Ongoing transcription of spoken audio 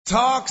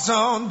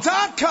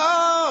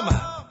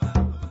TalkZone.com.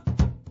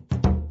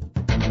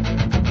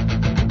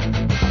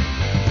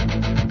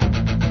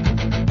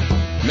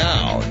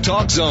 Now,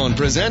 Talk Zone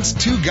presents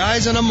Two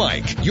Guys and a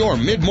Mic, your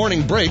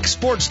mid-morning break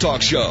sports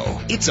talk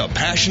show. It's a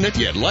passionate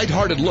yet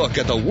lighthearted look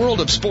at the world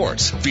of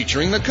sports,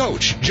 featuring the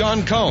coach,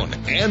 John Cohn,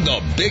 and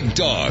the big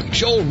dog,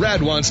 Joel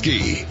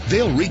Radwanski.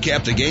 They'll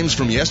recap the games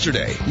from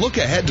yesterday, look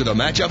ahead to the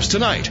matchups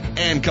tonight,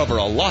 and cover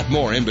a lot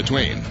more in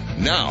between.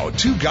 Now,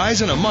 Two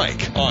Guys and a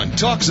Mic on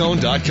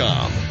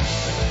TalkZone.com.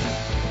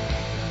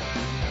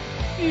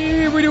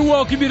 Here we do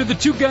welcome you to the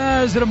Two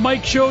Guys and a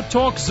Mic show,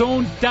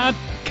 TalkZone.com.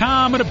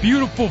 On a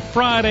beautiful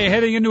Friday,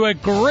 heading into a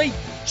great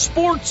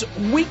sports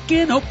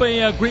weekend. Hope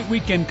a great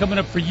weekend coming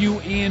up for you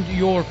and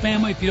your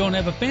family. If you don't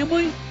have a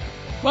family,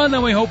 well,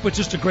 then we hope it's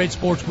just a great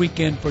sports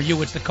weekend for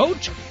you. It's the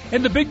coach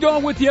and the big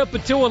dog with you up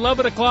until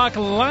 11 o'clock.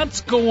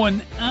 Lots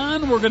going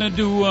on. We're going to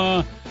do,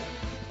 we're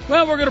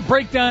going to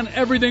break down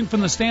everything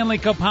from the Stanley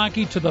Cup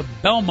hockey to the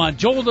Belmont.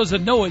 Joel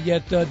doesn't know it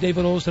yet,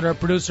 David Olson, our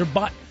producer,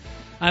 but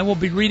I will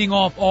be reading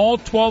off all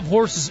 12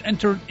 horses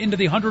entered into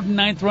the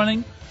 109th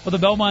running for the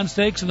Belmont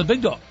Stakes, and the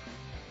big dog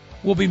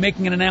will be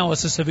making an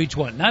analysis of each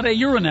one. Not a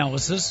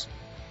urinalysis.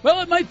 Well,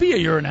 it might be a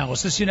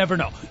urinalysis. You never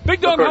know. Big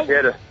dog. Of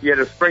course, you had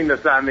to spring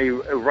this on me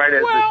right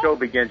as the show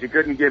begins. You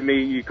couldn't tell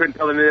me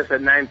this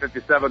at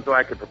 9:57 so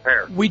I could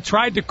prepare. We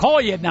tried to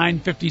call you at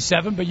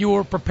 9:57, but you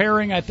were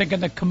preparing, I think, in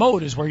the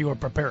commode is where you were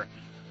preparing.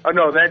 Oh,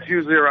 no, that's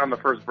usually around the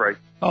first break.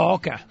 Oh,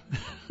 okay.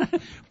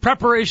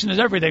 Preparation is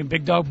everything,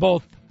 big dog,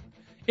 both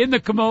in the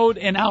commode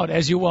and out,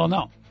 as you well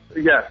know.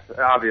 Yes,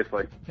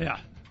 obviously. Yeah.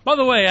 By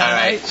the way, all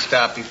right,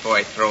 stop before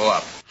I throw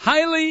up.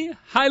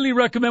 Highly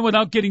recommend,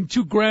 without getting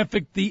too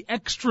graphic, the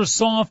extra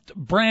soft,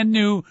 brand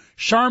new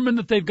Charmin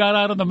that they've got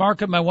out on the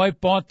market. My wife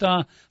bought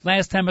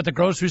last time at the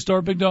grocery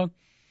store, big dog.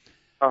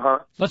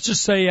 Let's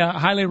just say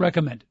highly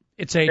recommend.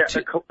 It's a it's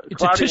a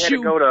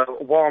tissue. Had to go to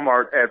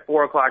Walmart at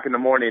 4:00 in the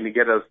morning to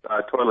get us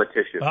toilet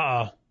tissue.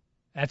 Uh-oh,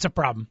 that's a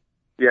problem.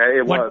 Yeah,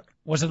 it was.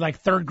 Was it like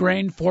third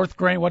grain, fourth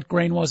grain? What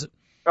grain was it?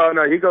 Oh,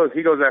 no, he goes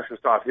extra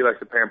soft. He likes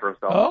to pamper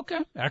himself. Oh, okay,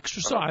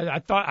 extra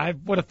soft. I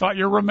would have thought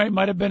your roommate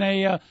might have been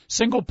a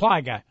single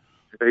ply guy.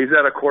 He's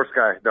not a coarse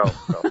guy, no.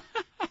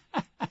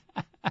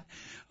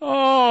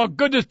 Oh,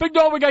 goodness. Big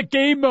dog, we got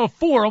game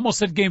 4. Almost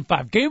said game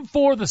 5. Game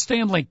 4 of the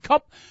Stanley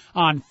Cup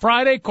on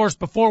Friday. Of course,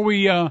 before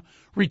we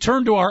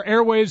return to our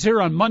airwaves here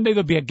on Monday,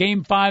 there'll be a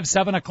game 5,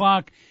 7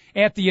 o'clock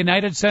at the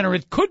United Center.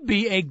 It could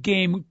be a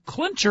game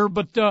clincher,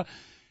 but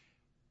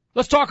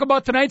let's talk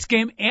about tonight's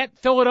game at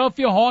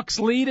Philadelphia. Hawks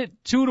lead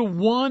at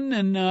 2-1,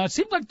 and it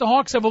seems like the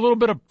Hawks have a little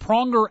bit of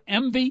Pronger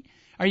envy.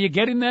 Are you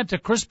getting that, to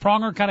Chris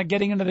Pronger kind of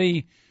getting into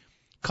the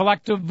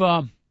collective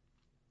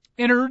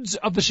innards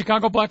of the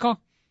Chicago Blackhawks?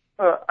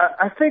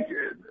 I think,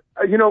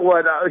 you know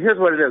what, here's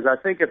what it is. I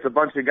think it's a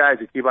bunch of guys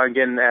who keep on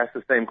getting asked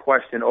the same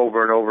question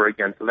over and over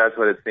again, so that's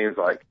what it seems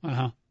like.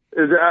 I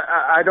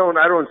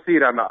don't see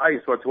it on the ice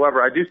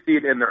whatsoever. I do see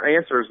it in their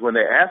answers when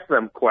they ask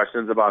them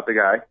questions about the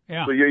guy.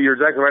 Yeah. So you're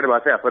exactly right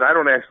about that, but I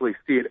don't actually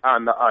see it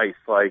on the ice.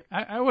 Like,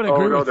 I would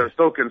agree with they're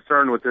so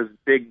concerned with this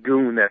big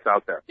goon that's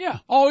out there. Yeah,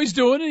 all he's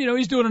doing,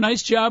 he's doing a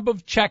nice job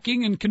of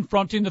checking and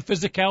confronting the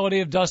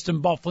physicality of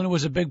Dustin Byfuglien, who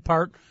was a big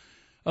part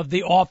of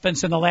the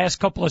offense in the last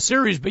couple of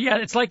series. But yeah,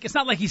 it's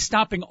not like he's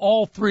stopping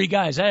all three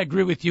guys. I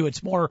agree with you.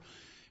 It's more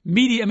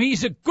media. I mean,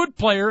 he's a good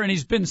player and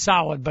he's been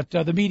solid, but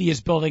the media is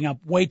building up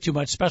way too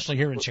much, especially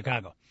here in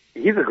Chicago.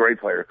 He's a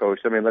great player, Coach.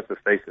 I mean, let's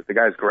just face it. The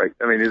guy's great.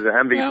 I mean, he's an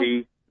MVP.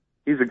 Yeah.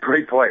 He's a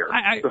great player.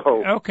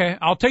 Okay,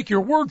 I'll take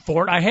your word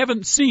for it. I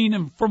haven't seen,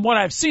 and from what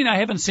I've seen, I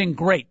haven't seen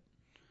great.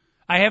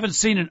 I haven't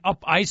seen an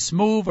up-ice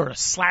move or a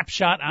slap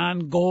shot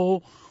on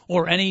goal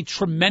or any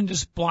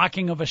tremendous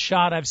blocking of a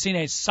shot. I've seen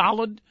a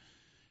solid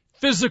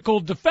physical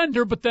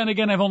defender, but then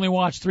again, I've only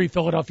watched 3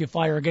 Philadelphia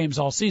Flyers games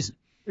all season.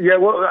 Yeah,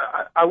 well,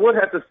 I would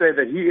have to say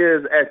that he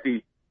is at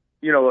the,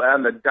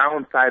 on the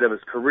downside of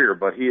his career,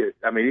 but he's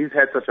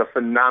had such a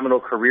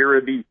phenomenal career.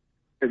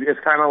 It's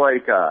kind of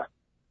like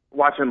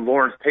watching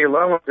Lawrence Taylor.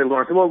 I don't want to say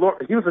Lawrence. Well,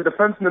 he was a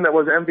defenseman that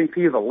was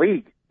MVP of the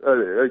league,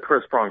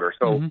 Chris Pronger.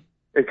 So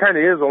It kind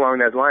of is along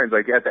those lines.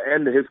 Like at the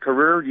end of his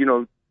career,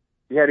 you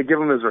had to give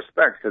him his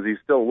respect because he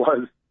still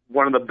was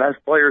one of the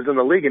best players in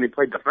the league, and he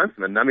played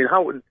defenseman. I mean,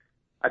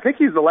 I think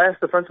he's the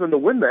last defenseman to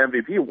win the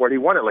MVP award. He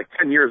won it like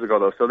 10 years ago,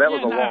 though, so that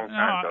was a long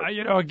time.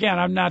 So. Again,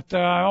 I'm not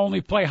I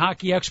only play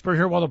hockey expert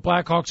here while the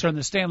Blackhawks are in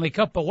the Stanley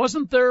Cup, but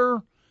wasn't there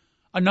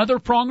another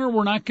Pronger?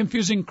 We're not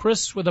confusing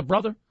Chris with a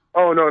brother?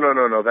 Oh,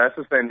 no. That's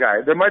the same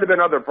guy. There might have been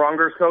other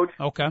Prongers, Coach.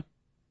 Okay.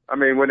 I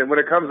mean, when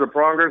it comes to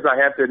Prongers, I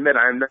have to admit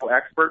I'm no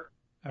expert.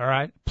 All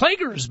right.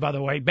 Plagers, by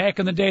the way. Back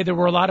in the day, there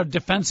were a lot of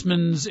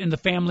defensemen in the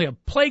family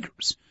of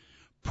Plagers.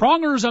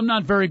 Prongers, I'm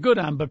not very good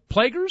on, but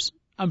Plagers,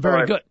 I'm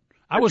very good.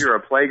 If you're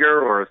a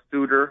Plager or a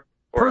Suter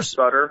or a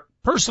Sutter.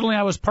 Personally,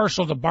 I was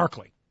partial to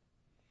Barkley.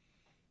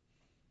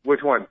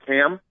 Which one,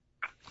 Cam?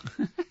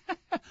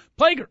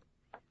 Plager.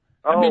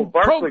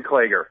 Barkley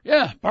Plager.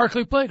 Yeah,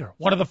 Barkley Plager.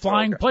 One of the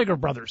flying Plager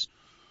brothers.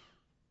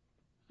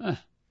 All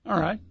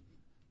right.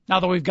 Now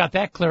that we've got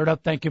that cleared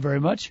up, thank you very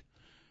much.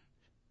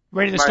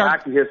 Ready to my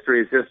start? hockey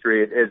history is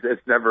history.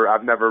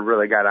 I've never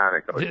really got on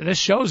it, Coach. This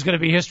show is going to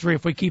be history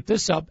if we keep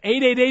this up.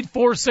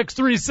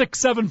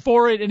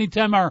 888-463-6748.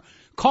 Anytime our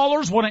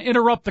callers want to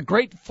interrupt the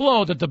great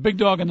flow that the Big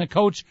Dog and the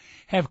Coach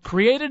have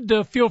created,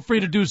 feel free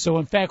to do so.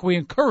 In fact, we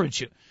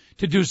encourage you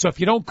to do so. If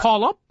you don't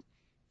call up,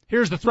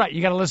 here's the threat.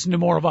 You got to listen to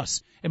more of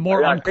us in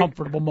more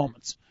uncomfortable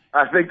moments.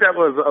 I think that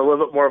was a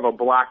little bit more of a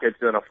blockage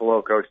than a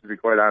flow, Coach, to be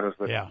quite honest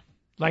with you. Yeah,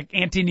 like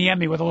Antti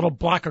Niemi with a little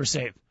blocker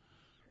save.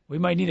 We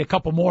might need a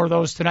couple more of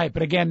those tonight.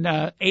 But again,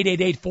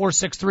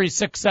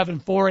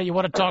 888-463-6748. You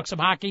want to talk some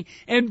hockey?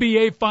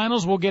 NBA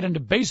Finals. We'll get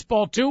into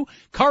baseball, too.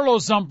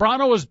 Carlos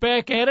Zambrano is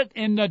back at it,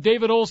 and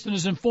David Olson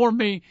has informed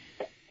me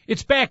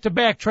it's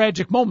back-to-back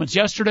tragic moments.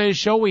 Yesterday's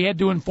show, we had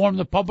to inform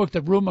the public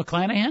that Rue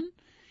McClanahan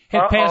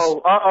had passed.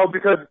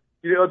 Because,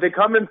 they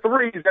come in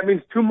threes. That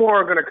means two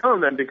more are going to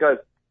come then because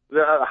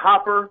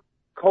Hopper,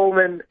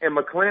 Coleman, and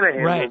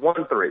McClanahan were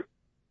 1-3.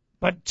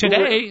 But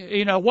today,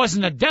 it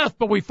wasn't a death,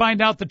 but we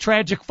find out the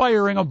tragic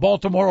firing of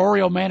Baltimore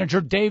Oriole manager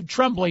Dave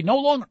Tremblay, no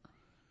longer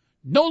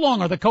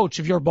the coach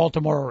of your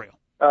Baltimore Oriole.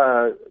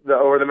 Or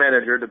the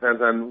manager,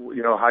 depends on,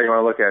 how you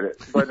want to look at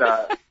it. But,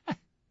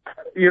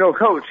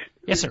 Coach,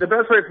 yes, sir. The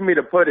best way for me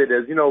to put it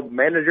is,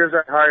 managers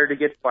are hired to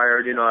get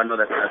fired. I know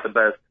that's not the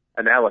best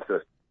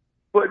analysis.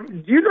 But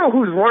do you know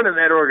who's running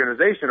that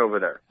organization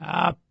over there?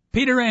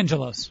 Peter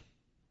Angelos.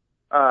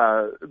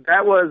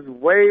 That was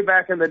way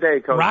back in the day,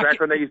 Coach, back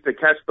when they used to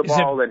catch the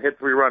ball and hit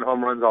 3-run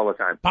home runs all the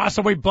time.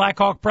 Possibly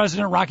Blackhawk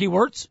president Rocky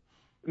Wirtz?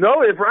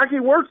 No, if Rocky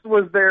Wirtz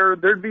was there,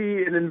 there'd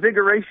be an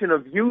invigoration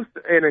of youth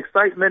and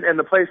excitement, and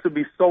the place would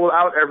be sold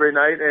out every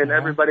night, and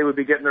everybody would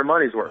be getting their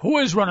money's worth. Who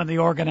is running the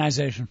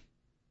organization?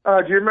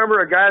 Do you remember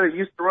a guy that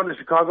used to run the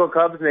Chicago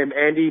Cubs named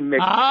Andy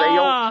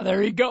McPhail?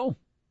 There you go.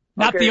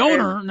 Not the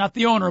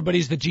owner, but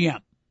he's the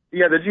GM.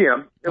 Yeah, the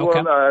GM.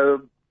 Okay.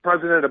 Well,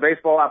 president of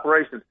baseball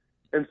operations.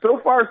 And so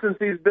far since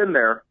he's been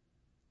there,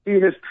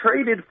 he has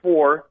traded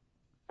for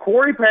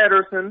Corey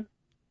Patterson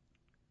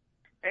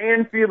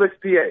and Felix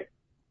P.A.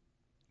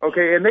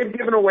 Okay, and they've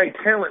given away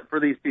talent for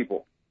these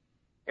people.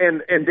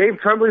 And Dave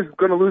Tremblay's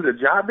going to lose a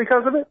job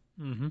because of it?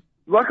 Mm-hmm.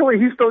 Luckily,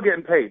 he's still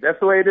getting paid. That's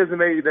the way it is, and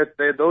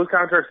those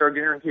contracts are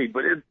guaranteed.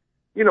 But,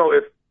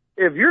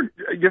 if you're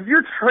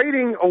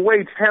trading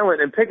away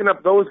talent and picking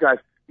up those guys,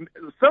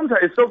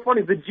 sometimes it's so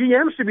funny. The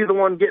GM should be the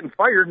one getting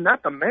fired,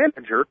 not the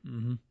manager.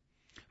 Mm-hmm.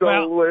 So,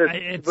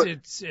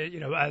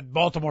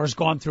 Baltimore's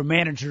gone through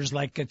managers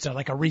like it's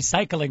like a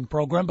recycling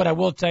program. But I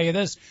will tell you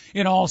this,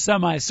 in all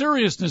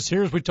semi-seriousness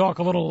here, as we talk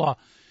a little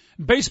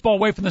baseball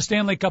away from the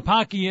Stanley Cup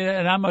hockey,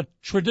 and I'm a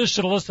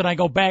traditionalist, and I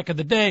go back in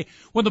the day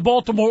when the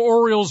Baltimore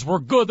Orioles were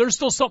good. There's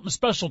still something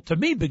special to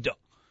me, Big Dog.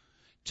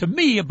 To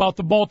me about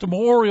the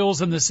Baltimore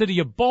Orioles and the city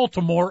of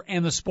Baltimore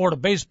and the sport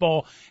of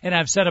baseball. And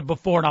I've said it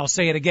before, and I'll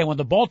say it again. When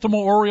the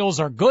Baltimore Orioles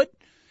are good,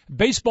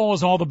 baseball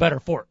is all the better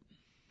for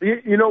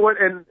it. You know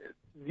what? And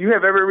you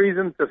have every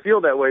reason to feel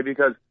that way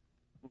because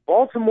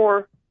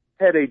Baltimore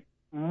had a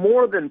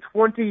more than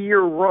 20-year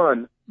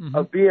run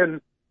of being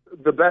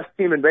the best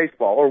team in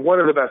baseball, or one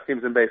of the best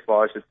teams in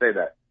baseball, I should say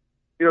that.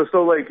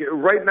 So like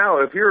right now,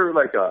 if you're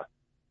like a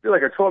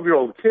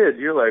 12-year-old kid,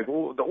 you're like,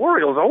 well, the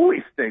Orioles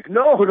always stink.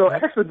 No,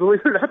 actually,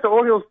 believe it or not, the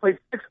Orioles played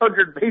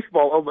 600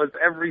 baseball almost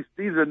every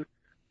season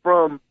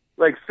from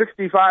like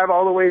 65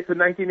 all the way to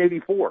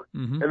 1984.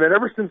 And then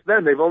ever since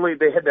then, they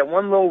had that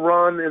one little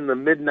run in the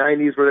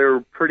mid-90s where they were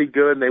pretty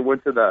good, and they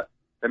went to the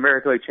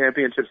American League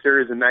Championship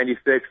Series in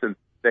 96, and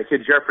that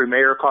kid Jeffrey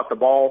Mayer caught the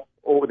ball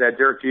that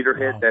Derek Jeter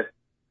hit that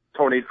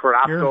Tony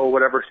Carrasco or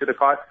whatever should have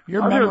caught.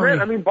 Other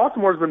than that,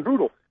 Baltimore's been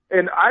brutal.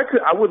 And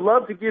I would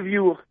love to give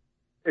you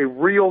a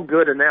real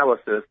good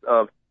analysis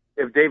of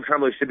if Dave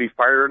Tremblay should be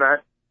fired or not.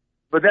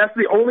 But that's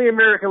the only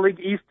American League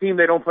East team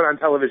they don't put on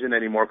television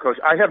anymore, Coach.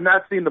 I have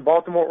not seen the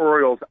Baltimore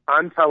Orioles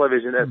on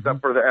television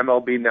except for the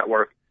MLB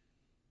network,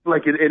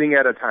 like an inning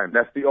at a time.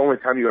 That's the only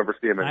time you ever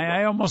see them.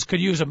 I almost could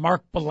use a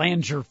Mark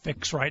Belanger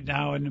fix right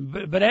now.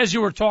 But as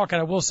you were talking,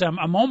 I will say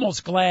I'm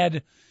almost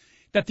glad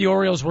that the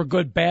Orioles were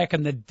good back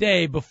in the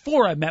day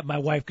before I met my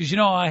wife, because,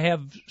 I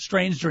have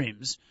strange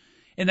dreams.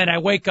 And then I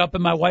wake up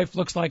and my wife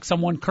looks like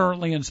someone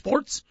currently in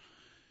sports.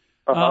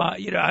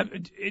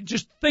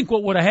 Just think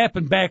what would have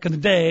happened back in the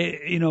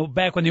day,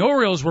 back when the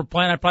Orioles were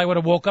playing. I probably would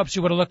have woke up. She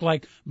would have looked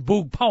like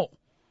Boog Powell.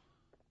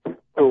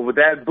 Oh,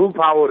 Boog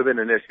Powell would have been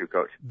an issue,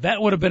 Coach.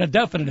 That would have been a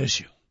definite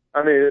issue.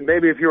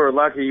 Maybe if you were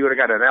lucky, you would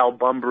have got an Al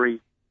Bunbury.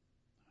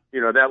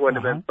 That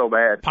wouldn't have been so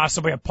bad.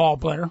 Possibly a Paul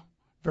Blair.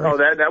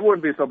 That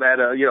wouldn't be so bad.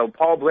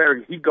 Paul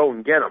Blair, he'd go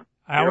and get him.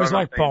 I always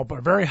liked Paul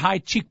Blair. Very high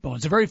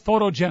cheekbones. A very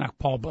photogenic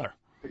Paul Blair.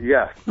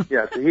 Yes. He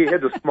had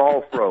the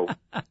small fro.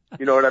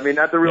 You know what I mean?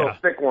 Not the real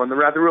thick one.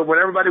 Not the real. When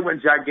everybody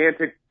went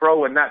gigantic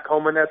fro and not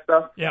combing that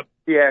stuff,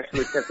 he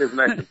actually kept his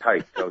nice and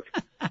tight, Coach.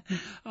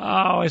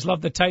 I always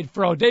loved the tight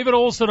fro. David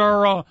Olson,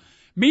 our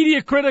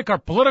media critic, our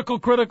political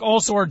critic,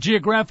 also our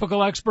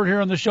geographical expert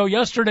here on the show.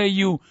 Yesterday,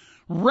 you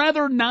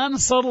rather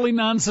non-subtly,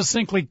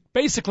 non-succinctly,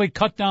 basically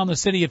cut down the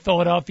city of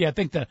Philadelphia. I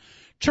think the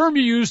term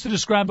you used to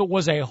describe it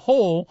was a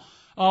hole.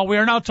 We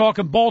are now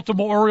talking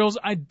Baltimore Orioles.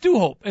 I do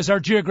hope, as our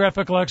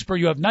geographical expert,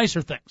 you have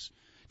nicer things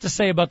to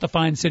say about the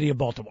fine city of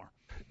Baltimore.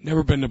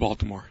 Never been to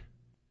Baltimore.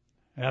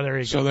 Yeah, there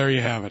you go. So there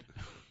you have it.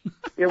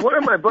 Yeah, one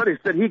of my buddies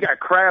said he got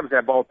crabs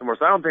at Baltimore,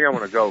 so I don't think I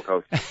want to go,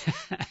 Coach.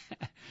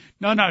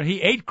 No,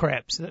 he ate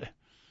crabs.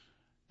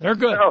 They're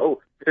good.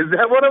 Oh, is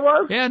that what it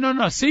was? Yeah,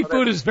 no.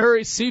 Seafood is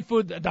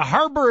seafood. The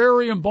harbor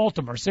area in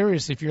Baltimore,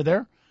 seriously, if you're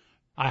there,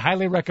 I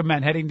highly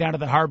recommend heading down to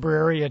the harbor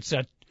area. It's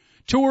a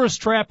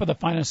tourist trap of the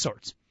finest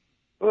sorts.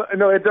 Well,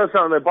 no, it does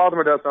sound like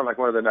Baltimore does sound like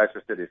one of the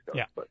nicer cities. Though.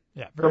 Yeah, but,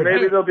 yeah. So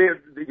maybe there'll be.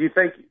 Do you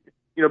think,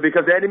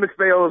 because Andy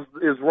McPhail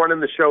is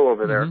running the show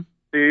over there? Mm-hmm.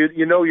 So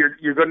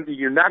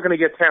you're not going to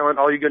get talent.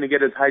 All you're going to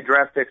get is high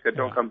draft picks that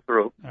don't come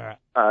through. All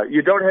right.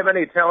 You don't have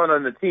any talent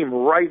on the team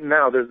right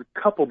now. There's a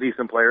couple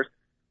decent players.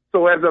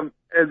 So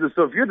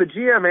so if you're the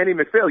GM, Andy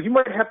McPhail, you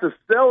might have to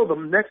sell the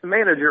next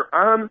manager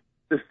on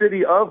the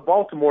city of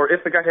Baltimore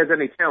if the guy has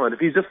any talent. If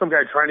he's just some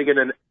guy trying to get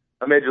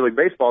a Major League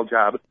Baseball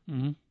job,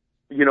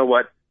 you know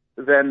what?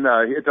 Then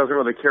it doesn't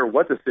really care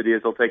what the city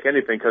is. He'll take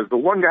anything because the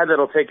one guy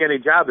that'll take any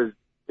job is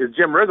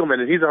Jim Riggleman,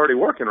 and he's already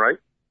working, right?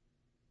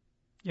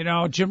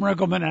 Jim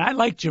Riggleman, and I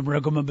like Jim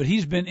Riggleman, but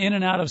he's been in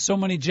and out of so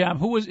many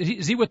jobs.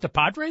 Is he with the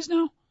Padres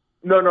now?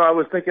 No, I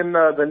was thinking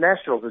the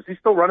Nationals. Is he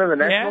still running the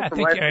Nationals from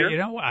last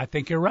year? I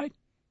think you're right.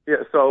 Yeah,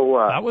 so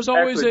that was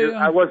always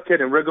I was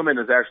kidding.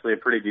 Riggleman is actually a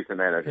pretty decent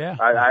manager. Yeah.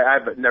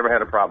 I've never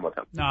had a problem with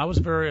him. No, I was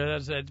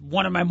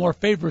one of my more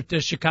favorite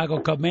Chicago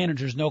Cub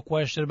managers, no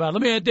question about it.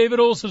 Let me add David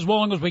Olson as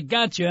well, as we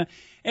got you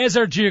as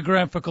our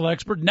geographical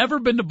expert. Never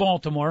been to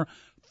Baltimore,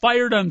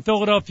 fired on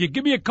Philadelphia.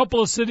 Give me a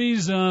couple of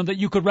cities that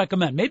you could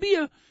recommend. Maybe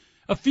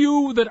a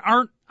few that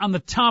aren't on the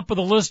top of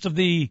the list of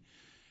the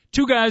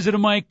two guys at a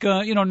mic,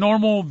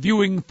 normal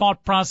viewing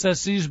thought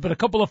processes, but a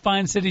couple of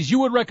fine cities you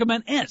would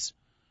recommend as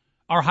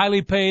our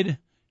highly paid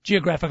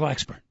geographical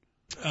expert.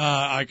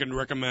 I can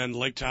recommend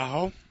Lake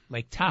Tahoe.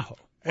 Lake Tahoe.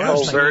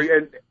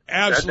 Absolutely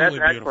that's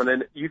beautiful. Excellent.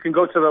 And you can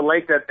go to the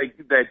lake that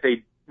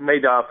they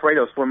made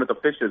Fredo swim with the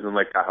fishes in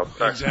Lake Tahoe.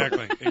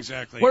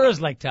 Exactly. Where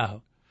is Lake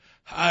Tahoe?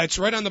 It's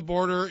right on the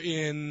border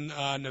in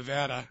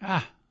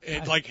Nevada.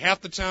 Like half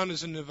the town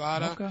is in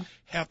Nevada,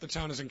 half the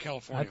town is in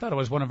California. I thought it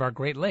was one of our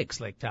Great Lakes,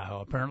 Lake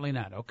Tahoe. Apparently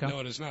not. Okay. No,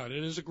 it is not.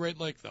 It is a great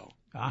lake, though.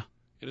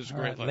 It is a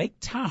great lake. Lake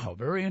Tahoe.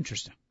 Very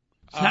interesting.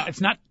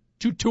 It's not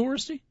too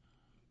touristy?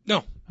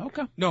 No.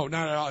 Okay. No,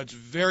 not at all. It's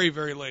very,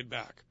 very laid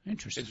back.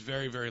 Interesting. It's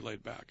very, very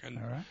laid back and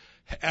all right.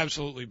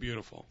 Absolutely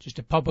beautiful. Just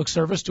a public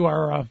service to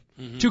our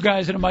two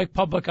guys in a mic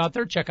public out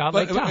there. Check out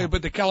Lake Tahoe.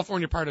 But the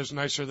California part is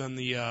nicer than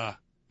the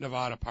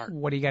Nevada part.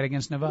 What do you got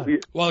against Nevada?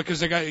 Well,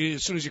 because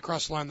as soon as you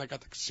cross the line, they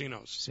got the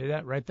casinos. See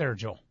that right there,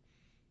 Joel?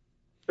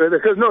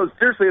 Because no,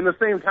 seriously, in the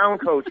same town,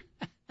 Coach,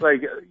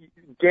 like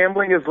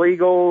gambling is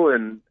legal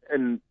and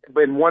in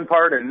one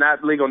part and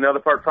not legal in the other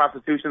part.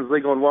 Prostitution is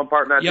legal in one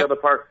part, not the other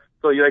part.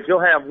 So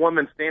you'll have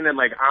women standing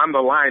like on the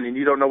line, and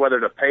you don't know whether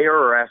to pay her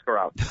or ask her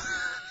out.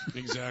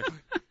 Exactly.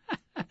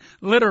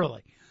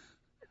 Literally.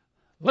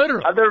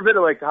 I've never been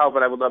to Lake Tahoe,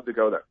 but I would love to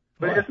go there.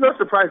 But it's no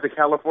surprise the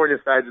California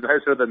side is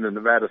nicer than the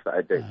Nevada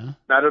side, Dave.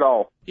 Not at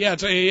all. Yeah,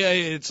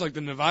 it's like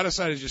the Nevada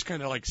side is just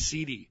kind of like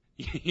seedy.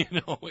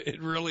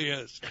 It really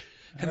is.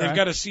 And they've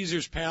got a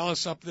Caesar's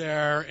Palace up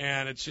there,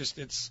 and it's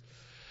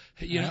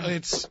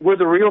where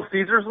the real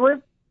Caesars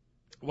live.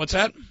 What's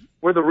that?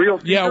 Where the real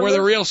Caesars where live?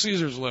 the real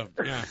Caesars live.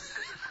 Yeah.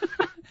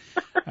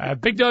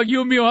 Big Dog,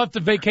 you and me will have to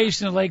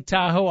vacation in Lake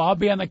Tahoe. I'll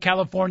be on the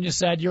California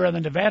side. You're on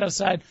the Nevada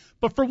side.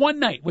 But for one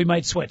night, we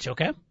might switch,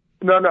 okay?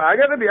 No, I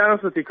got to be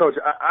honest with you, Coach.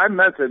 I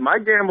meant it. My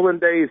gambling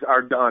days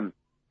are done.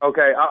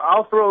 Okay,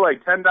 I'll throw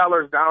like $10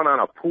 down on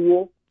a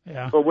pool.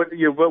 Yeah. But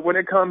when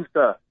it comes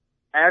to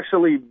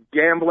actually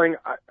gambling,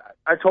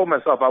 I told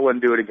myself I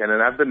wouldn't do it again,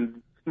 and I've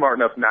been smart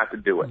enough not to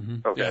do it.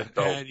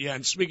 Okay.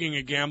 And speaking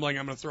of gambling,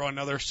 I'm going to throw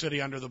another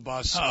city under the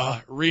bus.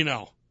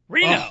 Reno.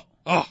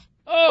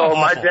 Oh,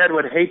 my dad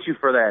would hate you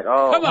for that.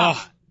 Oh, come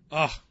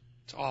on.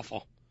 It's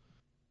awful.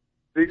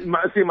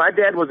 See, my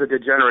dad was a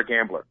degenerate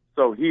gambler,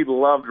 so he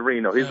loved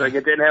Reno. He's like,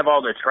 it didn't have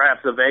all the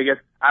traps of Vegas.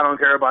 I don't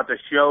care about the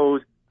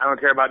shows. I don't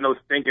care about no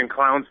stinking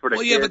clowns for the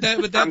kids.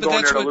 I'm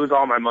going there to lose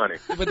all my money.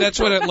 But that's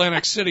what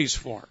Atlantic City's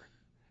for.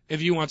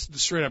 If you want the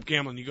straight up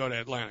gambling, you go to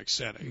Atlantic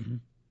City. Mm-hmm.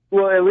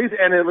 Well, at least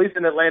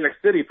in Atlantic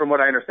City, from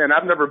what I understand,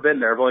 I've never been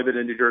there. I've only been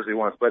in New Jersey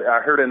once, but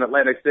I heard in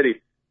Atlantic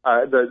City,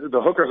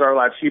 the hookers are a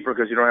lot cheaper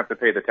because you don't have to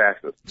pay the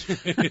taxes.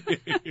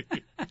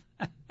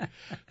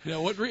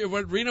 What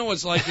Reno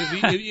was like,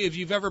 if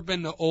you've ever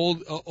been to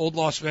old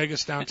Las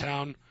Vegas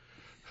downtown,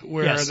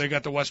 where they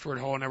got the Westward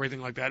Ho and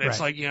everything like that, it's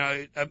like,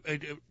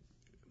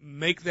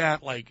 make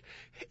that like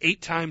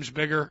 8 times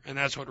bigger, and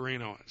that's what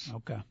Reno is.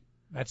 Okay.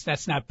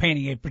 That's not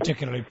painting a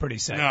particularly pretty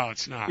sight. No,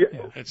 it's not.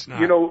 Yeah. It's not.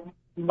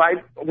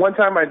 One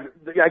time I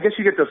guess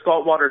you get the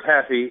saltwater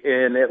taffy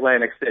in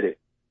Atlantic City.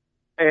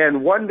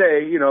 And one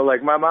day,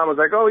 like my mom was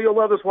like, "Oh, you'll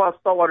love this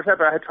saltwater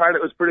taffy." I tried it;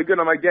 it was pretty good.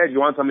 I'm like, "Dad, you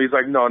want some?" He's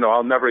like, "No,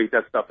 I'll never eat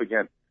that stuff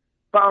again."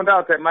 Found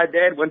out that my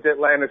dad went to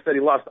Atlantic City,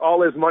 lost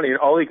all his money, and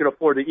all he could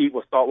afford to eat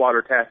was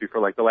saltwater taffy for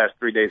like the last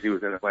 3 days he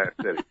was in Atlantic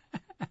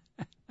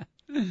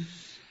City.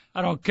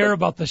 I don't care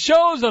about the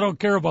shows. I don't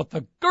care about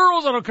the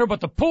girls. I don't care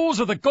about the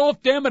pools or the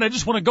golf. Damn it, I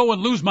just want to go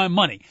and lose my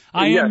money.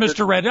 I am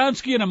Mr.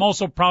 Radomski, and I'm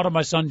also proud of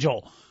my son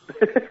Joel,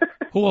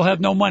 who will have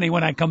no money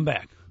when I come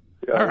back.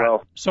 Yeah, all right.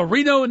 Well. So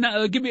Reno,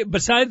 give me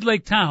besides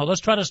Lake Tahoe.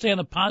 Let's try to stay on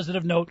a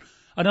positive note.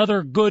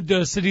 Another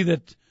good city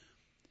that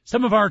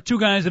some of our two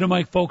guys at the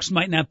mic folks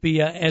might not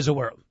be as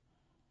aware of.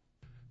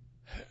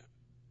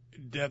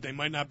 That they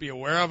might not be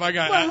aware of. I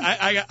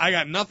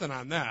got nothing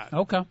on that.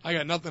 Okay. I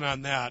got nothing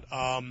on that.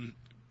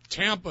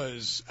 Tampa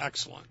is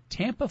excellent.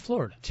 Tampa,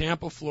 Florida.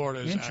 Tampa,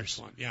 Florida is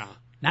excellent. Yeah.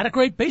 Not a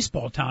great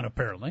baseball town,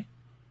 apparently.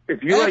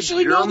 If you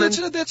actually like German...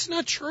 no, that's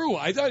not true.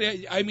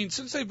 I mean,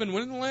 since they've been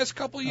winning the last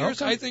couple of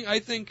years, okay. I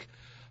think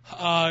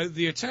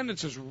the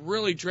attendance has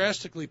really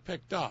drastically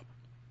picked up.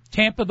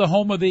 Tampa, the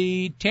home of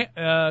the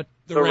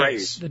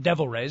Rays. The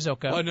Devil Rays,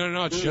 okay. Oh,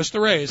 no, it's just the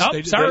Rays.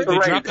 Oh, sorry. They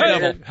dropped the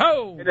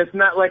Devil. And it's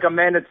not like a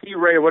Manatee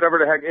Ray or whatever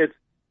the heck.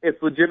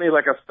 It's legitimately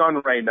like a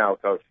Sun Ray now,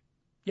 Coach.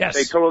 Yes.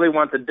 They totally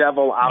want the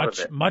Devil out of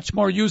it. Much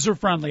more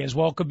user-friendly, as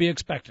well could be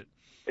expected.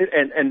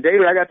 And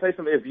David, I got to tell you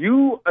something. If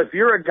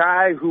you're a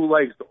guy who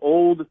likes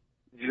old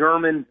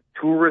German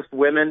tourist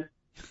women,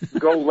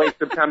 go late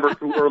September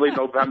through early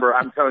November.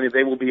 I'm telling you,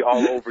 they will be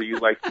all over you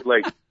like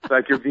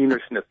your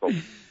Wiener Schnitzel.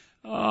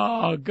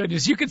 Oh,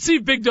 goodness. You can see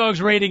Big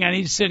Dog's rating on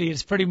each city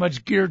is pretty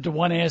much geared to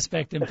one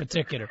aspect in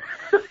particular.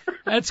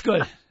 That's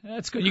good.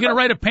 That's good. You going to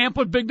write a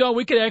pamphlet, Big Dog?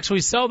 We could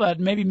actually sell that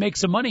and maybe make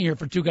some money here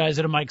for two guys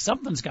at a mic.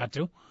 Something's got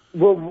to.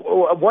 Well,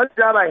 one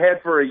job I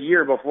had for a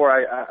year before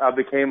I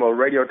became a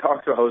radio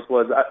talk show host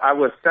was I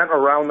was sent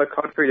around the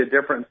country to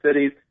different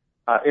cities,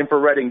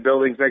 infrareding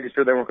buildings, making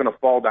sure they weren't going to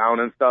fall down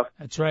and stuff.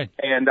 That's right.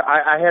 And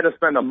I had to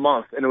spend a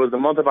month, and it was the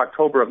month of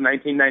October of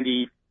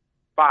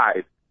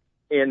 1995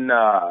 in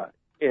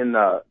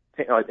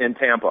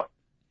Tampa.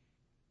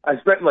 I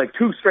spent like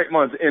 2 straight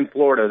months in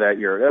Florida that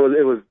year.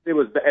 It was,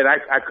 and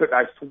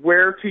I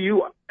swear to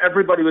you,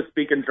 everybody was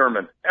speaking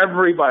German.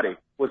 Everybody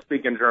was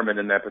speaking German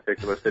in that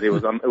particular city. It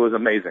was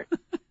amazing.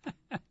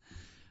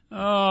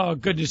 Oh,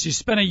 goodness. You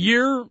spent a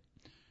year.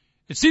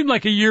 It seemed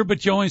like a year,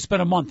 but you only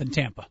spent a month in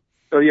Tampa.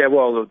 Oh, yeah,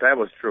 well, that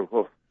was true.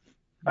 Oh.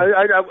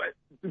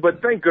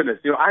 But thank goodness,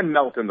 I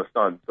melt in the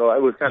sun. So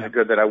it was kind of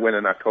good that I went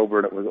in October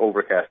and it was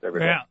overcast every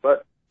day. Yeah.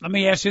 But let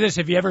me ask you this.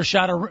 Have you ever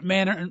shot a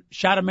man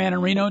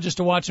in Reno just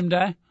to watch him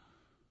die?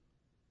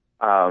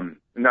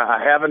 No,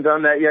 I haven't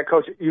done that yet,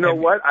 Coach. You know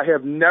what? I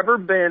have never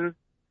been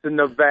to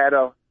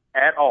Nevada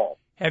at all.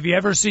 Have you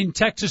ever seen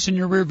Texas in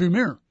your rearview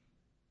mirror?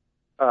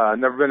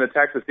 Never been to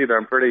Texas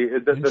either.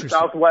 The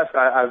Southwest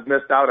I've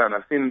missed out on.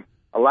 I've seen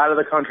a lot of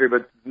the country,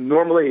 but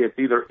normally it's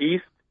either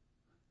east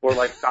or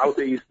like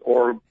southeast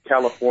or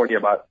California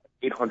about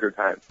 800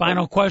 times.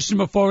 Final question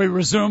before we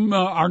resume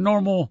our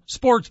normal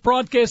sports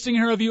broadcasting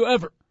here. Have you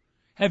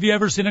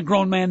ever seen a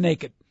grown man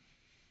naked?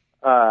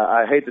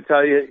 I hate to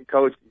tell you,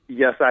 Coach,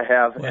 yes, I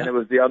have. Well. And it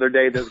was the other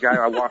day, this guy,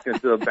 I walked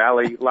into the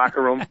Valley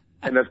locker room,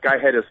 and this guy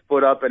had his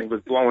foot up, and he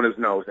was blowing his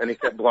nose, and he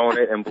kept blowing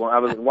it and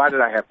blowing. Why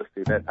did I have to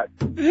see that?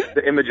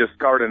 The image is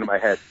scarred into my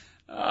head.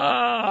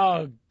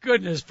 Oh,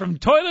 goodness. From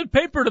toilet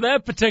paper to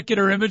that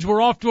particular image,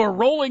 we're off to a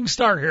rolling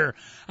start here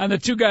on the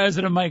Two Guys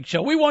at a Mic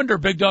show. We wonder,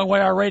 Big Dog,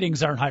 why our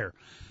ratings aren't higher.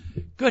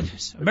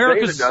 Goodness.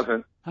 David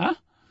doesn't. Huh?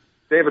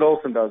 David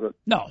Olson doesn't.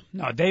 No,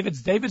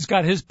 David's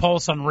got his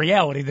pulse on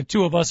reality. The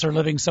two of us are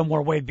living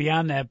somewhere way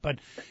beyond that. But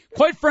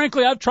quite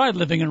frankly, I've tried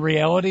living in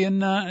reality,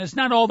 and it's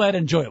not all that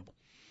enjoyable.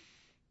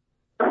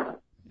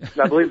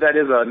 I believe that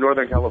is a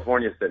Northern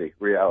California city,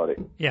 reality.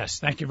 Yes,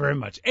 thank you very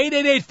much.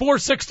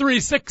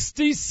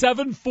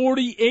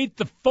 888-463-6748,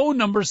 the phone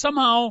number.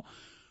 Somehow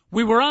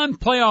we were on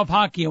playoff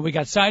hockey, and we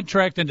got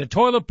sidetracked into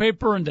toilet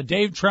paper, into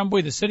Dave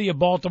Tremblay, the city of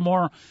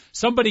Baltimore.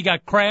 Somebody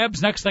got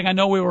crabs. Next thing I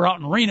know, we were out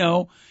in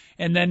Reno.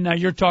 And then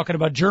you're talking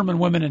about German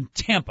women in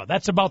Tampa.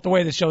 That's about the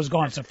way the show's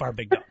gone so far,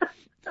 Big Dog.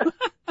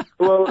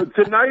 Well,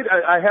 tonight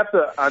I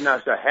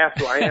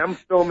am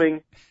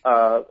filming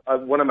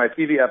one of my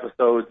TV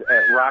episodes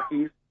at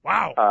Rockies.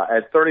 Wow.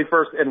 At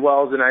 31st and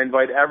Wells, and I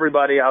invite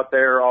everybody out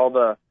there, all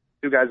the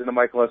Two Guys in the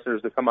Mic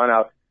listeners, to come on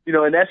out.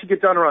 And that should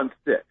get done around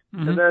 6.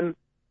 Mm-hmm. And then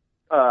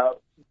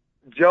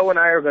Joe and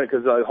I are going to,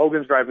 because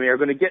Hogan's driving me, are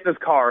going to get in his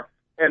car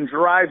and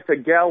drive to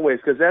Galway's,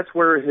 because that's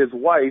where his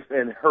wife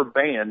and her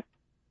band,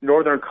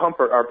 Northern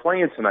Comfort, are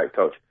playing tonight,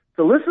 Coach.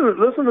 So listen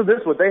to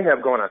this, what they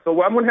have going on.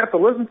 So I'm going to have to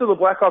listen to the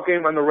Blackhawk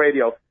game on the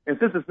radio. And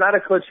since it's not a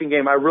clinching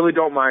game, I really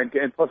don't mind.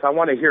 And plus, I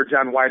want to hear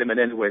John Weideman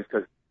anyways,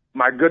 because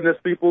my goodness,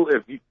 people,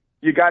 if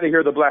you got to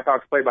hear the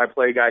Blackhawks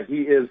play-by-play guy.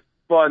 He is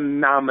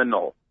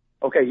phenomenal.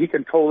 Okay, he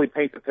can totally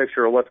paint the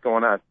picture of what's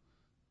going on.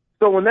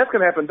 So when that's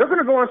going to happen, they're going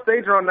to go on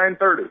stage around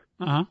 9:30.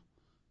 Uh-huh.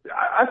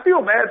 I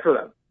feel bad for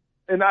them.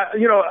 And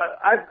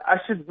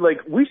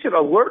we should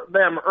alert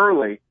them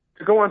early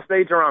to go on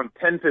stage around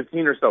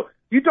 10:15 or so.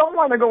 You don't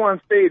want to go on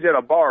stage at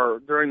a bar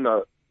during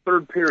the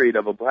third period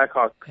of a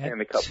Blackhawks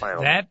Stanley Cup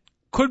final. That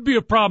could be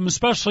a problem,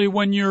 especially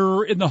when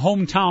you're in the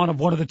hometown of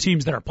one of the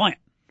teams that are playing.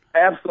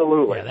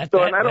 Absolutely. Yeah,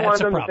 and I don't want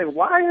them to think,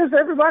 why is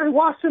everybody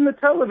watching the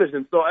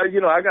television? So,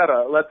 I got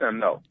to let them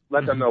know.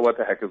 Let them know what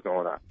the heck is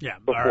going on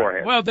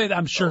beforehand. Right. Well,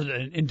 I'm sure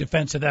that in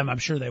defense of them, I'm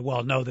sure they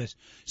well know this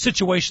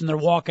situation they're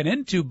walking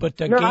into.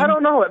 But I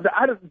don't know.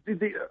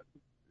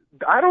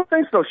 I don't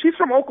think so. She's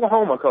from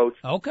Oklahoma, Coach.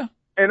 Okay.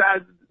 And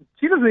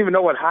she doesn't even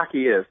know what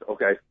hockey is,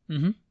 okay?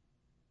 Mm-hmm.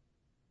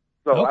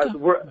 So all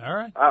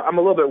right. I'm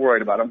a little bit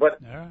worried about him.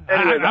 But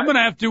anyway, I'm going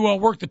to have to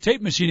work the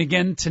tape machine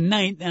again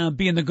tonight.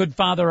 Being the good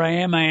father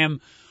I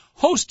am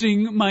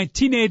hosting my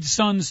teenage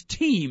son's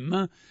team.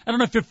 I don't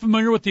know if you're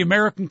familiar with the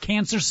American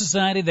Cancer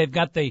Society. They've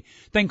got the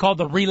thing called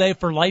the Relay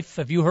for Life.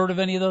 Have you heard of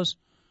any of those?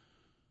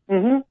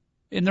 Mm-hmm.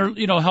 And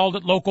they're held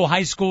at local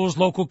high schools,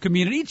 local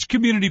community. Each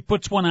community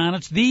puts one on.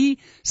 It's the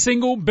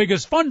single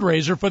biggest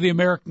fundraiser for the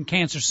American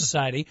Cancer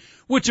Society,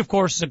 which of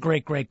course is a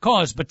great, great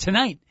cause. But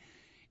tonight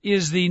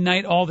is the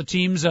night all the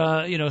teams,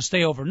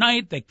 stay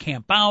overnight. They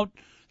camp out.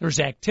 There's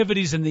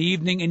activities in the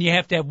evening, and you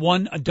have to have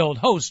one adult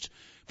host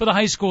for the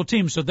high school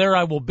team. So there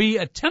I will be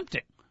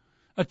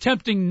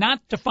attempting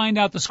not to find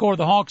out the score of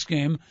the Hawks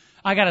game.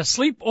 I got to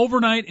sleep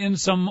overnight in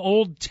some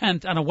old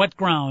tent on a wet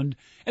ground,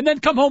 and then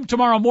come home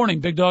tomorrow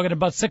morning, Big Dog, at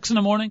about 6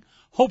 a.m.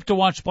 Hope to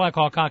watch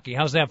Blackhawk hockey.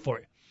 How's that for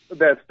you?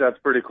 That's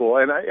pretty cool.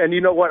 And you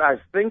know what? I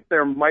think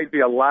there might be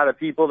a lot of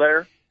people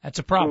there. That's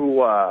a problem.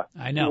 Who,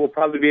 I know. Who will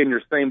probably be in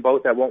your same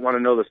boat that won't want to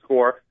know the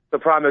score. The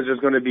problem is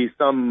there's going to be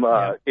some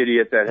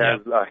idiot that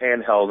has a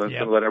handheld and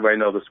going to let everybody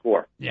know the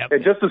score. Yep.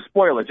 And just to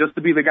spoil it, just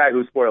to be the guy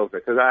who spoils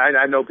it, because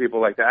I know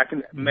people like that. I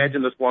can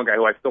imagine this one guy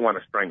who I still want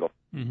to strangle.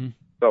 Mm-hmm.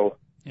 So.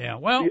 Yeah,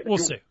 well, we'll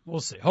see. We'll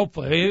see.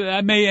 Hopefully.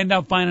 I may end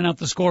up finding out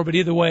the score, but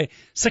either way,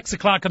 6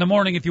 o'clock in the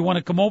morning, if you want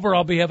to come over,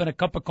 I'll be having a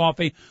cup of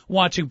coffee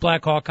watching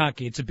Blackhawk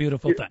hockey. It's a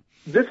beautiful thing.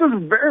 This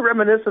is very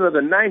reminiscent of the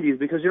 90s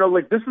because,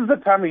 this is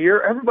the time of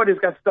year, everybody's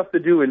got stuff to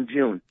do in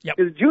June. Yep.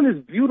 Because June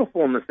is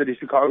beautiful in the city of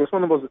Chicago. It's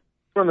one of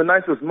the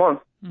nicest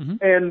months. Mm-hmm.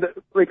 And,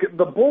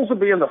 the Bulls would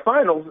be in the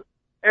finals,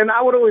 and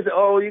I would always say,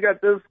 you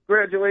got this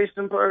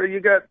graduation party,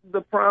 you got the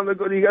prom to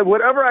go to, you got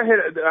whatever I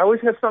always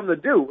had something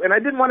to do. And I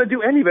didn't want to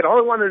do any of it. All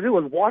I wanted to do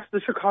was watch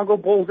the Chicago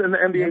Bulls in the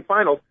NBA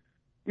Finals.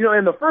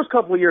 In the first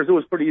couple of years, it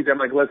was pretty easy. I'm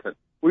like, listen,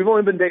 we've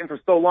only been dating for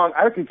so long.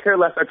 I can care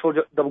less. I told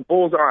you the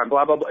Bulls are on,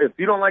 blah, blah, blah. If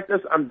you don't like this,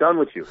 I'm done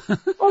with you.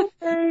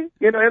 Okay.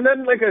 And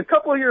then a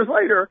couple of years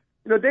later,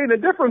 dating a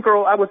different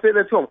girl, I would say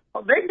that to him.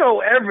 Oh, they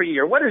go every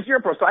year. What is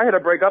your pro? So I had to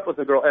break up with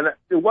the girl. And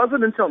it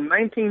wasn't until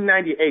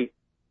 1998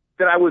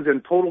 that I was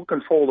in total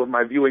control of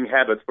my viewing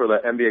habits for the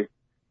NBA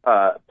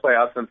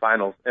playoffs and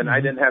finals. And I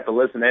didn't have to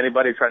listen to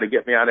anybody try to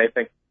get me on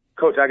anything.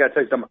 Coach, I got to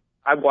tell you something.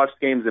 I've watched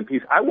games in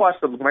peace. I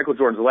watched Michael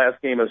Jordan's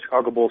last game of the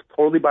Chicago Bulls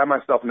totally by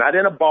myself, not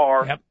in a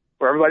bar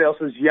where everybody else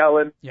was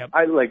yelling. Yep.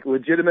 I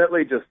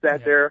legitimately just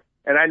sat there,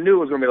 and I knew it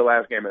was going to be the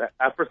last game.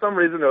 And for some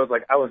reason,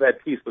 I was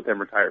at peace with him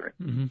retiring.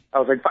 Mm-hmm. I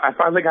was like, I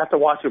finally got to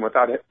watch him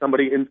without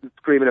somebody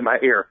screaming in my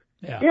ear.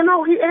 Yeah.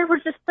 He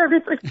averages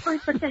 36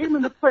 points a game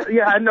in the play.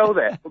 Yeah, I know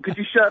that. Well, could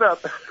you shut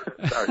up?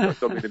 Sorry, I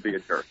don't mean to be a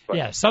jerk. But.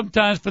 Yeah,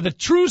 sometimes for the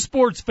true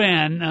sports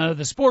fan,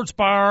 the sports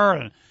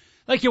bar,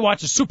 like you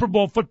watch a Super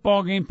Bowl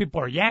football game,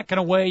 people are yakking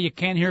away. You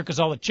can't hear because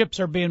all the chips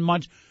are being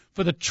munched.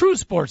 For the true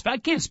sports fan, I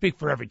can't speak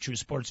for every true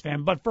sports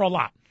fan, but for a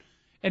lot.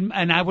 And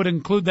I would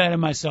include that in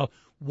myself.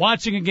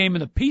 Watching a game in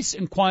the peace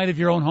and quiet of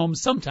your own home,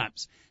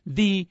 sometimes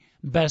the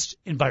best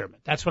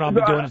environment. That's what I'll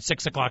be doing at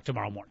 6 o'clock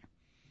tomorrow morning.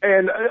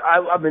 And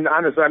I mean,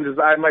 honestly,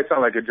 I might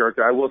sound like a jerk.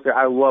 I will say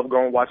I love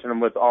watching them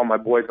with all my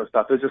boys and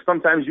stuff. It's just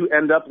sometimes you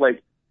end up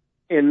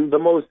in the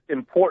most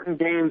important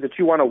games that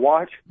you want to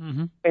watch,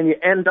 and you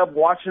end up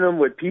watching them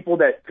with people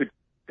that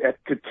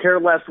could care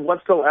less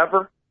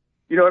whatsoever.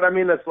 You know what I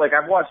mean? That's like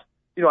I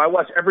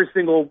watched every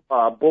single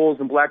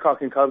Bulls and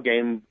Blackhawks and Cubs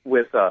game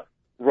with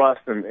Russ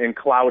and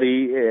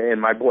Cloudy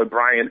and my boy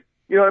Brian.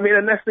 You know what I mean?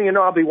 And next thing you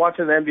know, I'll be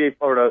watching the NBA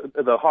or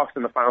the Hawks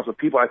in the finals with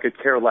people I could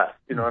care less.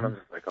 And I'm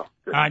just like, oh.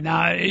 All right,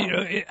 now,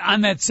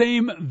 on that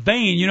same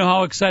vein, you know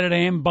how excited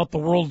I am about the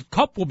World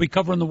Cup. We'll be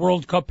covering the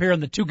World Cup here on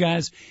the Two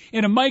Guys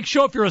in a Mike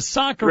Show. If you're a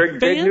soccer fan.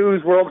 Big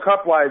news, World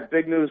Cup-wise,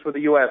 big news for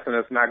the U.S., and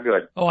it's not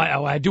good. Oh,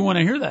 I do want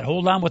to hear that.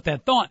 Hold on with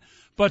that thought.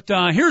 But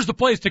here's the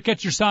place to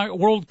catch your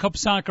World Cup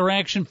soccer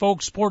action,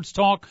 folks, sports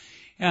talk.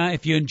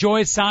 If you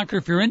enjoy soccer,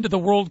 if you're into the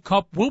World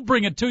Cup, we'll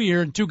bring it to you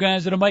here in Two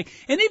Guys at a Mic.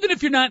 And even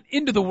if you're not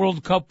into the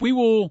World Cup,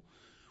 we'll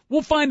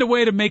find a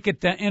way to make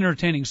it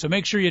entertaining. So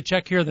make sure you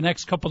check here the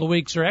next couple of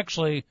weeks, or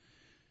actually,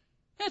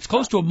 it's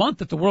close to a month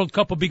that the World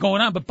Cup will be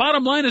going on. But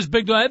bottom line is,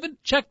 Big Dog, I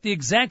haven't checked the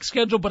exact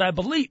schedule, but I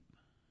believe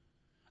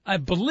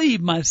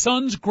my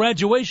son's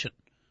graduation,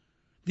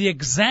 the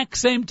exact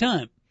same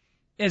time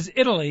as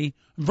Italy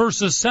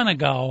versus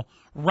Senegal,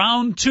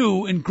 round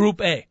 2 in Group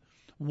A.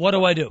 What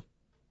do I do?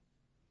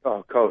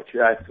 Oh, Coach,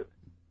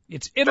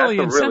 it's Italy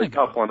and Senegal. That's a really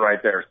tough one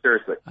right there,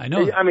 seriously. I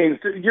know. I mean,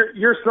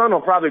 your son will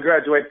probably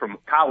graduate from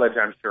college,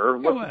 I'm sure.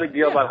 What's the big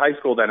deal about high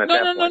school then at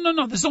that point?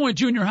 No. This is only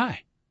junior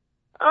high.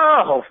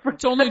 Oh.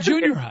 It's only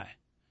junior high.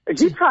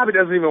 He probably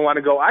doesn't even want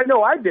to go. I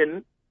know I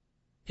didn't.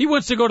 He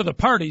wants to go to the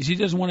parties. He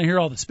doesn't want to hear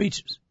all the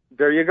speeches.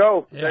 There you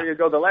go. Yeah. There you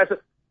go.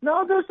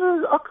 no, this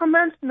is a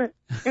commencement.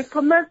 And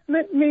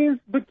commencement means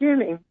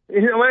beginning.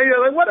 You know,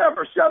 like,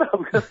 whatever, shut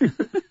up.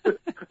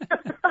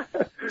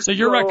 So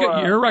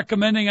you're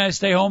recommending I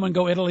stay home and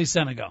go Italy,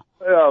 Senegal?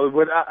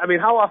 I mean,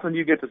 how often do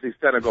you get to see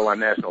Senegal on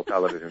national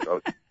television,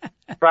 Coach?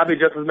 Probably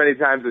just as many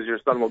times as your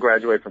son will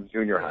graduate from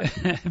junior high.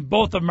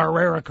 Both of them are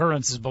rare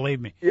occurrences, believe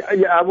me.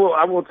 Yeah, I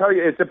will tell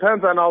you, it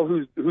depends on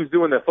who's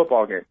doing the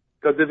football game.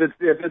 Because if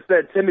it's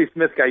that Timmy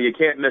Smith guy, you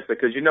can't miss it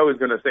because you know he's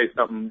going to say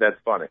something that's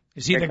funny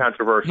and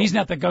controversial. He's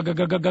not the go.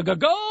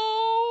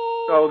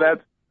 So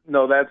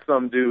that's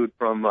some dude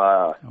from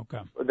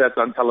that's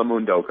on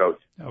Telemundo, Coach.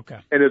 Okay.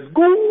 And it's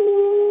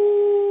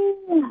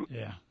goo.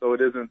 Yeah. So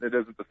it isn't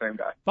the same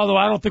guy. By the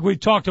way, I don't think we've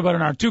talked about it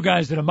in our Two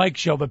Guys at a Mic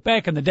show, but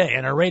back in the day,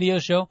 in our radio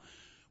show,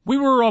 we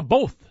were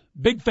both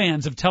big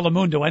fans of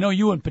Telemundo. I know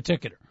you in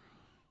particular.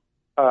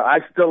 I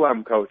still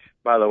am, Coach.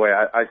 By the way,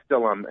 I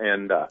still am.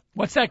 And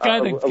what's that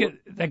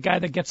guy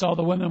that gets all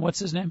the women? What's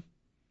his name?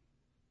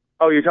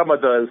 Oh, you're talking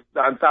about the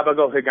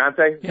Ansabago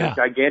Gigante, yeah. The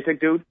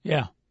gigantic dude?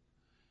 Yeah.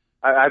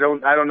 I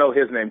don't know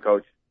his name,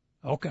 Coach.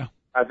 Okay.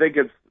 I think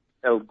it's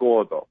El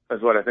Gordo.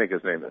 That's what I think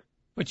his name is.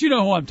 But you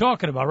know who I'm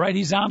talking about, right?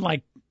 He's on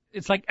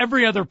it's like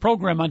every other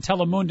program on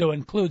Telemundo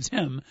includes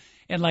him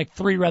and like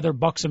three rather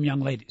buxom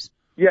young ladies.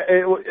 Yeah,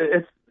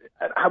 it's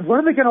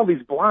where do they get all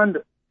these blonde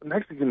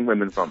Mexican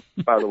women from,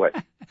 by the way?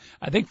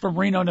 I think from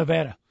Reno,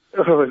 Nevada.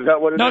 Oh, is that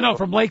what it is? No,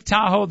 from Lake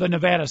Tahoe, the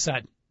Nevada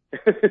side.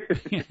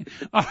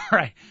 All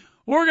right.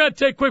 We're going to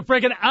take a quick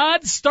break. An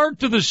odd start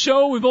to the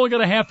show. We've only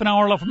got a half an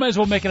hour left. We might as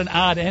well make it an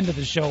odd end of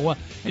the show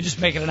and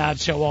just make it an odd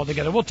show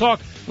altogether. We'll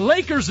talk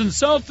Lakers and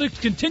Celtics,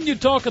 continue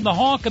talking the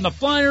Hawk and the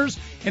Flyers,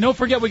 and don't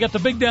forget we got the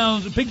Big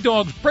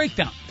Dogs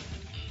breakdown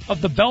of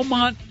the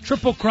Belmont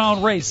Triple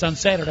Crown race on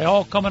Saturday,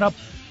 all coming up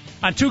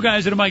on Two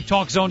Guys at a Mic,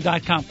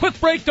 TalkZone.com.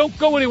 Quick break. Don't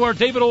go anywhere.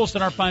 David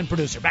Olson, our fine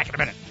producer. Back in a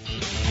minute.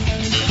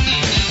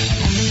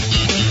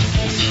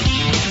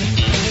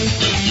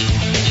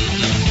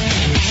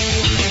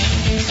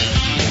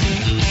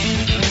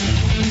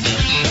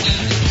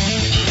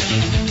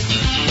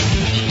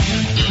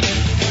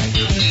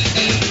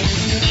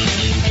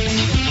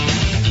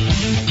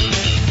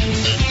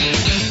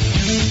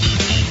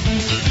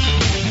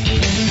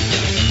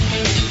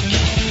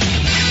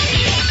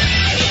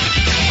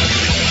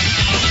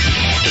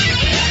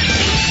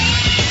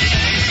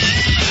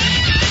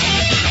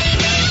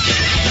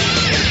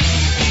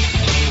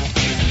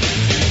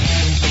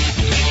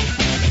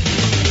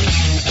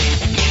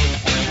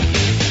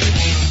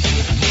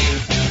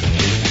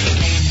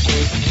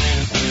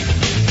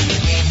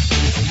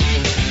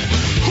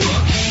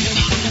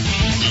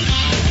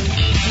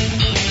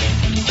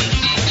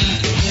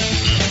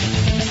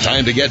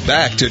 Time to get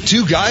back to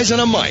Two Guys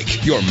and a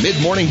Mic, your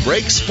mid-morning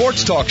break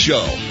sports talk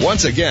show.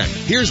 Once again,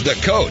 here's the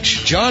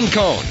coach, John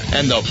Cohn,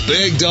 and the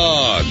big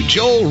dog,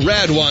 Joel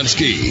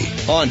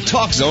Radwanski, on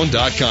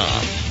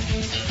TalkZone.com.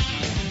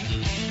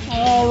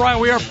 All right,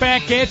 we are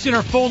back at you, and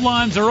our phone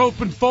lines are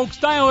open, folks.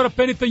 Dial it up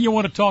anything you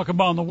want to talk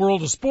about in the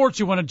world of sports.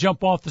 You want to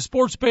jump off the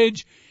sports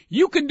page,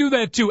 you can do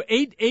that too.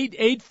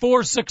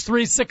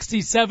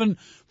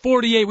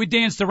 888-463-6748. We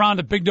danced around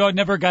it. Big Dog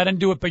never got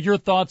into it, but your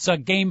thoughts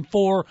on Game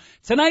 4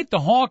 tonight? The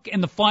Hawk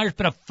and the Flyers.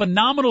 Been a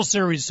phenomenal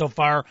series so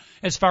far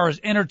as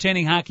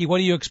entertaining hockey. What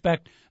do you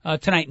expect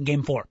tonight in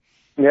Game 4?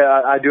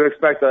 Yeah, I do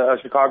expect a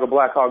Chicago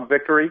Blackhawk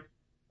victory.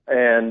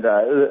 And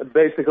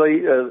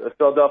basically,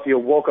 Philadelphia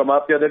woke them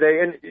up the other day.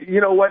 And you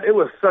know what? It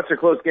was such a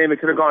close game. It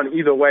could have gone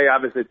either way.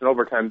 Obviously, it's an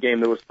overtime game.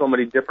 There was so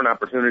many different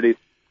opportunities.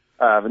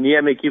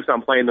 Niemi keeps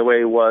on playing the way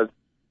he was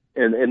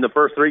in the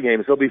first three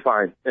games. He'll be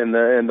fine, and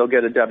they'll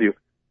get a W.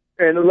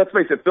 And let's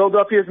face it,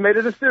 Philadelphia's made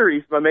it a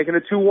series by making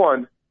it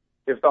 2-1.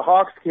 If the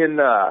Hawks can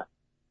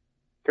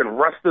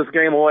wrest this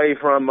game away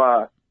from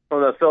the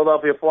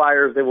Philadelphia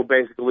Flyers, they will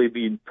basically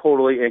be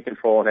totally in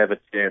control and have a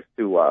chance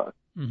to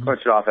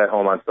punch it off at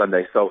home on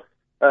Sunday. So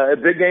a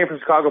big game for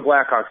Chicago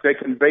Blackhawks. They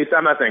can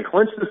I'm not saying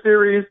clinch the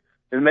series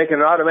and make it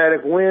an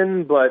automatic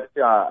win, but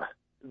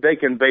they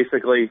can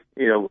basically,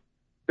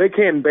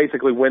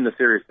 win the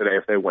series today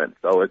if they win.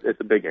 So it's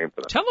a big game for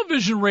them.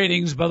 Television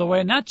ratings, by the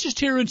way, not just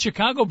here in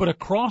Chicago, but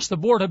across the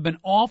board, have been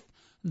off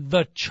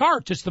the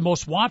charts. It's the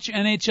most watched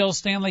NHL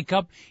Stanley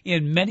Cup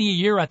in many a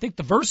year. I think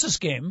the Versus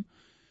game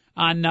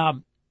on,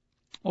 a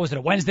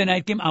Wednesday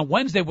night game? On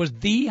Wednesday was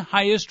the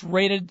highest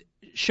rated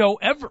show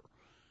ever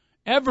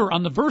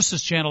on the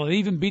Versus channel. It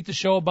even beat the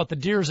show about the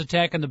deers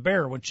attacking the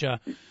bear, which, I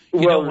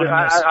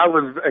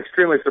was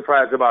extremely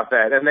surprised about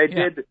that. And they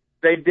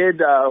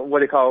did,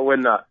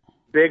 when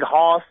Big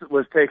Hoss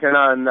was taking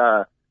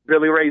on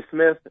Billy Ray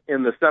Smith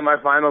in the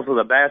semifinals of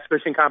the bass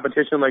fishing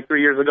competition like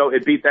 3 years ago.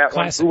 It beat that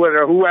Classic. one.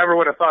 Whoever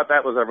would have thought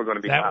that was ever going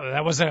to be possible.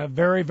 That was a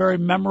very, very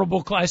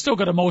memorable I still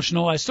get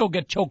emotional. I still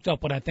get choked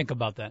up when I think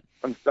about that.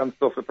 I'm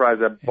still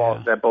surprised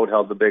that boat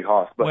held the Big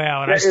Hoss. But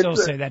I still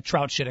say that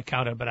trout should have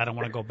counted, but I don't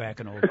want to go back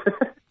and over.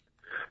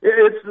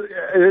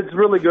 It's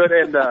really good.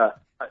 And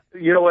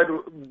you know what?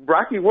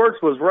 Rocky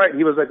Wirtz was right.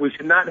 He was like, we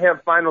should not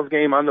have finals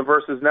game on the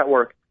Versus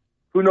Network.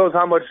 Who knows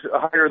how much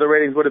higher the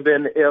ratings would have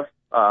been if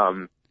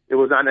it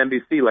was on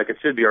NBC like it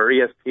should be, or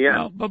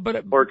ESPN,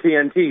 but or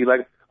TNT,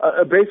 like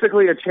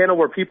basically a channel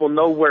where people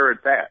know where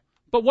it's at.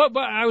 But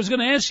I was going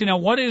to ask you now,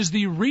 what is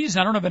the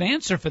reason? I don't have an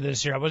answer for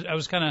this here. I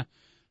was kind of,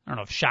 I don't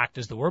know if shocked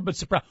is the word, but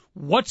surprised.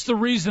 What's the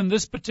reason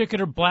this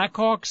particular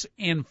Blackhawks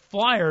and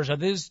Flyers, are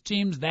these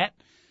teams that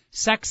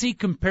sexy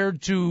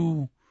compared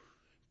to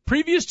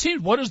previous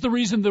teams? What is the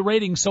reason the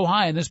rating's so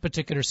high in this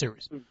particular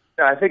series?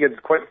 I think it's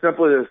quite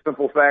simply the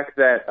simple fact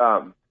that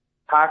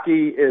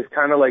hockey is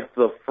kind of like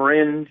the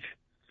fringe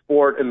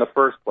sport in the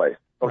first place.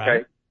 Okay,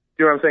 Right.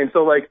 You know what I'm saying?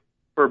 So like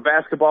for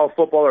basketball,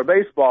 football, or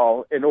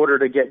baseball, in order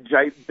to get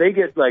they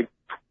get like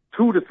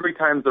 2 to 3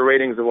 times the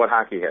ratings of what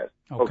hockey has.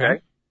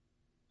 Okay.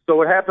 So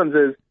what happens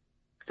is,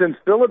 since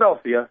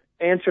Philadelphia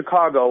and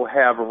Chicago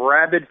have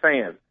rabid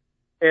fans,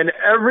 and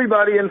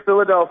everybody in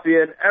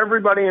Philadelphia and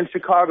everybody in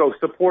Chicago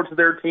supports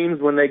their teams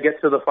when they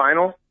get to the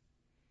final,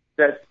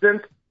 that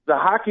since the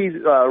hockey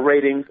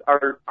ratings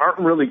aren't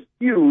really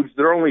huge,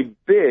 they're only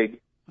big.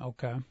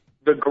 Okay.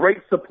 The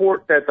great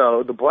support that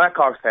the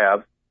Blackhawks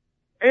have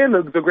and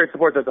the great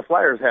support that the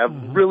Flyers have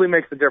really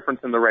makes a difference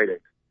in the ratings.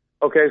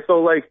 Okay,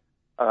 so like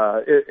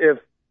if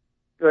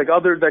like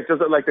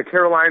the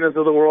Carolinas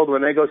of the world,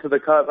 when they go to the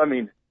Cup, I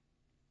mean,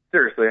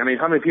 seriously, I mean,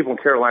 how many people in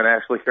Carolina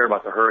actually care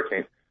about the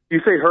Hurricanes? You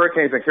say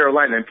Hurricanes in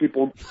Carolina, and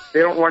people, they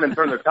don't run and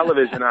turn their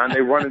television on,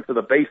 they run into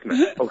the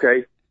basement.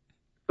 Okay,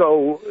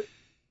 so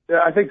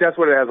I think that's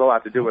what it has a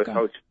lot to do with,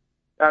 Coach.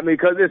 I mean,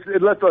 because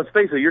let's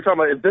face it, you're talking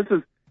about if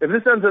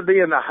this ends up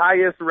being the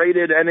highest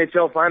rated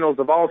NHL finals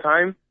of all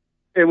time,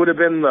 it would have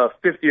been the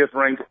 50th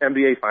ranked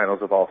NBA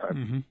finals of all time.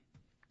 Mm-hmm.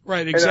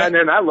 Right, exactly.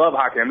 And I love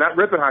hockey. I'm not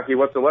ripping hockey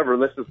whatsoever.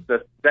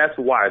 That's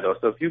why, though.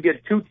 So if you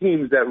get 2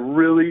 teams that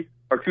really,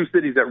 or 2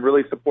 cities that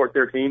really support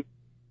their team,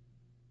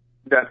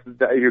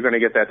 you're going to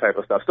get that type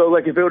of stuff. So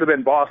like if it would have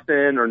been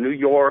Boston or New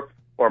York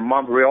or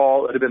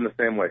Montreal, it would have been the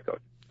same way,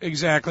 Coach.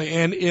 Exactly.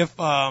 And if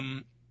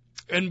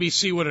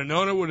NBC would have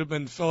known, it would have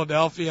been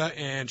Philadelphia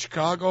and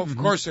Chicago. Of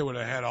course, they would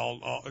have had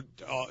all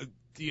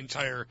the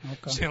entire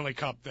Stanley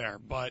Cup there.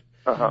 But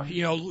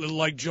you know,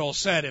 like Joel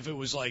said, if it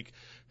was like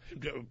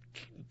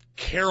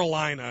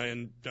Carolina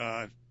and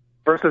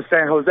versus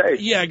San Jose.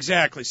 Yeah,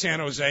 exactly. San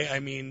Jose. I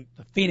mean,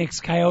 the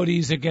Phoenix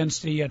Coyotes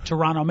against the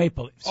Toronto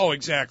Maple Leafs. Oh,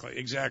 exactly.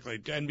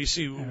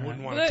 NBC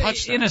wouldn't want to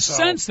touch that. In a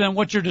sense, then,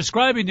 what you're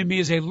describing to me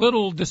is a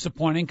little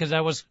disappointing, because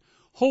I was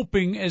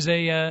hoping, as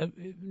a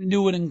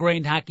new and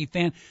ingrained hockey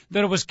fan,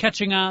 that it was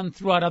catching on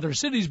throughout other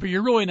cities. But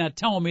you're really not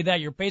telling me that.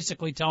 You're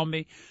basically telling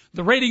me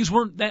the ratings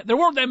there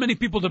weren't that many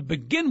people to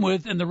begin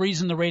with, and the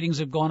reason the ratings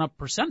have gone up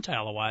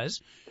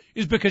percentile-wise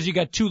is because you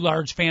got 2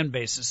 large fan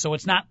bases. So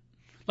it's not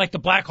like the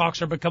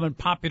Blackhawks are becoming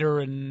popular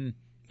in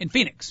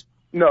Phoenix.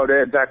 No,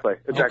 exactly.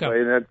 Okay.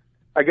 And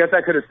I guess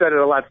I could have said it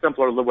a lot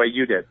simpler the way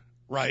you did.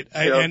 Right.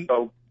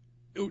 The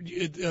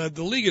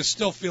league is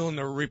still feeling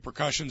the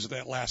repercussions of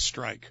that last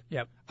strike.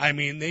 Yep. I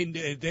mean,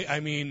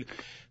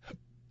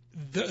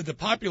 the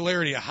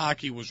popularity of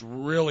hockey was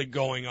really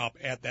going up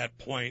at that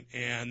point,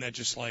 and that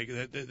just like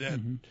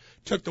that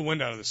took the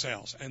wind out of the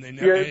sails, and they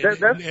never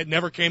it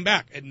never came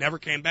back. It never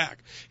came back.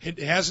 It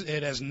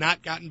has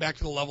not gotten back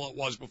to the level it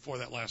was before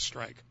that last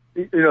strike.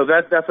 You know,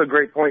 that's a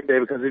great point,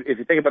 Dave, because if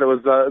you think about it,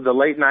 it was the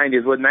late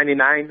 90s.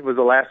 99 was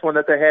the last one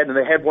that they had, and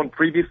they had one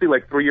previously,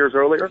 like 3 years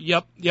earlier.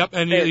 Yep,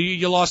 and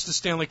you lost the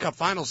Stanley Cup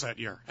Finals that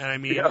year, and I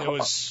mean, it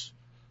was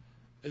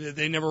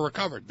they never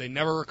recovered.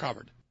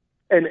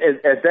 And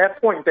at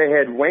that point, they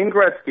had Wayne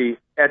Gretzky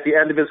at the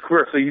end of his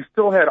career, so you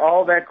still had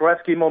all that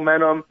Gretzky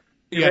momentum.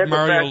 You had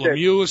Mario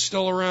Lemieux was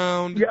still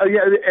around. Yeah,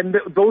 and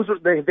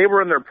they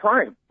were in their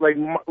prime, like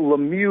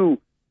Lemieux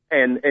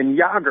and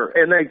Yager,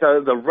 and like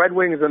the Red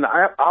Wings and the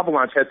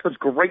Avalanche had such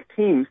great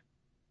teams,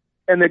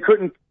 and they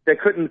couldn't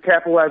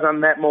capitalize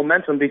on that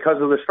momentum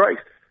because of the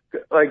strikes.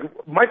 Like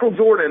Michael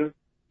Jordan,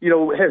 you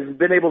know, has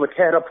been able to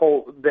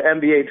catapult the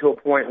NBA to a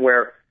point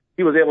where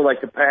he was able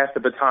to pass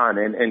the baton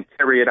and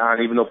carry it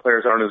on, even though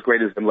players aren't as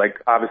great as him. Like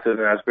obviously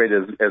they're not as great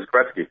as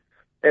Gretzky.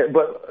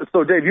 But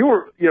so Dave,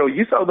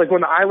 you saw like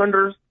when the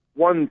Islanders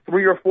won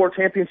 3 or 4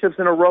 championships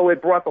in a row,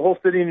 it brought the whole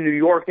city of New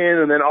York in,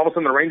 and then all of a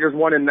sudden the Rangers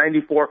won in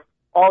 '94.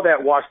 All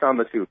that washed down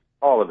the tube,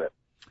 all of it.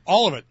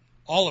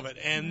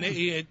 And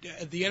the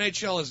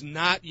NHL has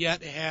not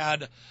yet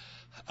had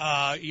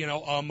a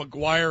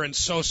McGuire and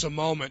Sosa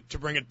moment to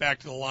bring it back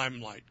to the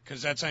limelight,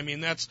 because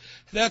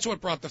that's what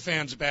brought the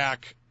fans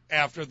back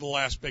after the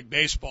last big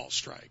baseball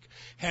strike.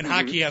 And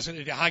hockey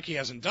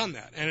hasn't done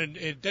that. And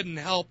it didn't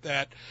help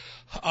that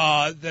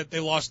they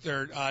lost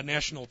their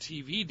national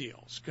TV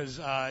deals, because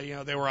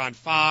they were on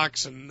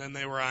Fox, and then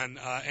they were on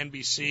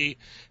NBC,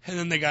 and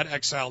then they got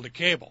exiled to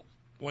cable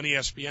when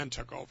ESPN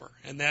took over,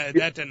 and that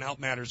didn't help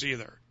matters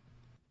either.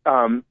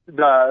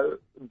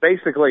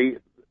 Basically,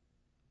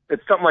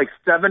 it's something like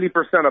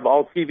 70% of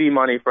all TV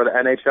money for the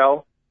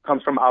NHL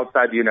comes from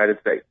outside the United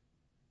States.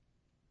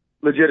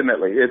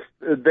 Legitimately,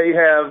 they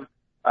have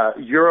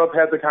Europe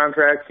has a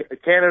contract.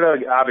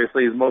 Canada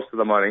obviously is most of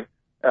the money.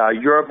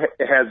 Europe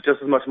has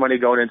just as much money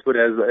going into it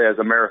as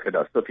America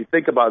does. So if you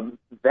think about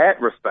that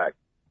respect,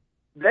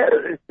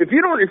 if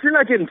you're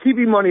not getting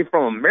TV money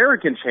from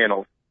American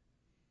channels,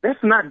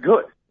 that's not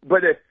good.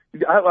 But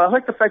I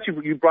like the fact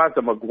you brought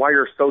the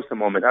Maguire Sosa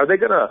moment. Are they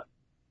gonna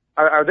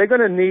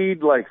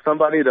need like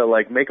somebody to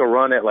like make a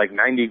run at like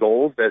 90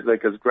 goals?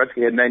 Because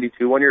Gretzky had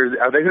 92 one year.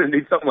 Are they gonna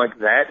need something like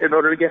that in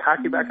order to get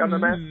hockey back on the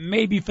map?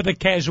 Maybe for the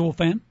casual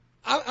fan.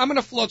 I'm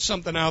gonna float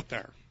something out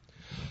there.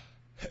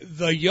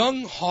 The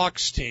young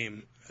Hawks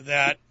team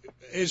that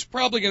is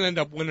probably going to end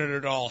up winning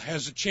it all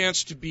has a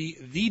chance to be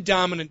the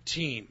dominant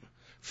team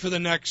for the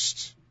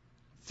next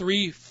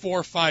 3,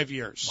 4, 5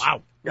 years.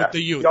 Wow. With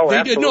the youth. Oh,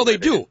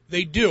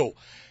 They do.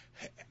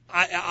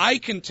 I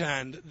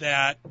contend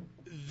that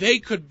they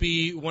could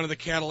be one of the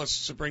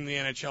catalysts to bring the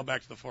NHL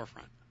back to the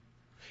forefront.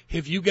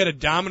 If you get a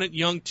dominant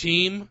young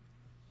team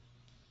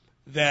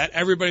that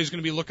everybody's going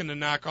to be looking to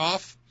knock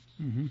off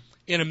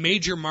in a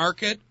major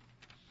market,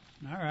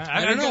 all right.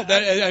 I don't know.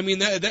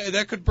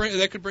 That could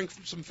bring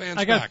some fans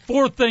back. I got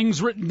 4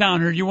 things written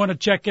down here. You want to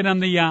check in on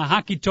the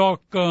hockey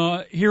talk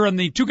here on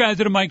the Two Guys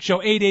at a Mic show,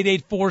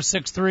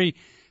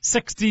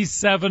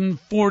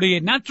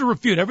 888-463-6748. Not to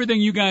refute.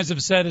 Everything you guys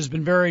have said has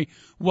been very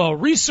well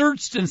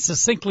researched and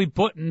succinctly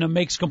put, and it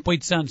makes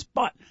complete sense.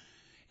 But,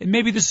 and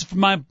maybe this is from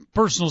my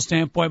personal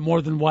standpoint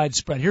more than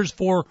widespread. Here's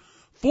four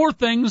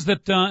things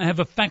that have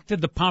affected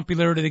the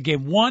popularity of the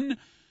game. 1,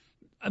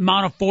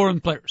 amount of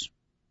foreign players,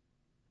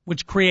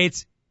 which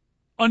creates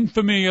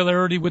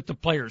unfamiliarity with the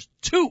players.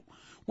 2,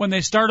 when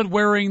they started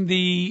wearing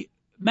the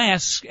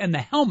masks and the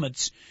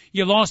helmets,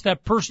 you lost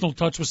that personal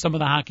touch with some of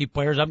the hockey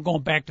players. I'm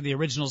going back to the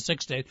original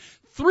 6 days.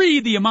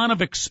 3, the amount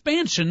of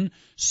expansion.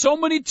 So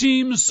many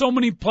teams, so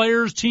many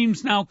players,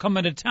 teams now come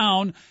into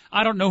town.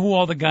 I don't know who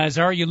all the guys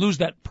are. You lose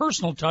that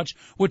personal touch,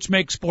 which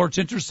makes sports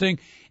interesting.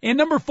 And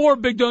number 4,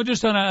 Big Dog,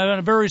 just on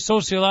a very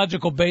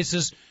sociological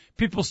basis,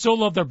 people still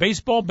love their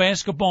baseball,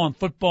 basketball, and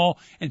football,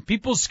 and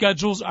people's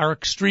schedules are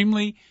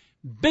extremely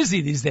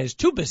busy these days,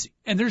 too busy.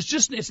 And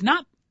it's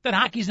not that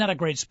hockey's not a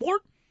great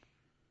sport.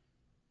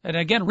 And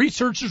again,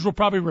 researchers will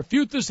probably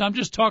refute this. I'm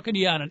just talking to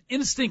you on an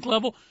instinct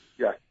level.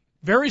 Yeah.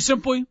 Very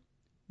simply,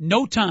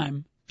 no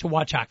time to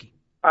watch hockey.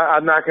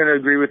 I'm not going to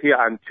agree with you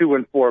on 2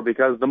 and 4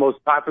 because the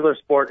most popular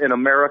sport in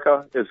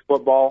America is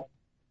football.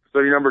 So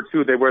you're number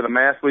 2, they wear the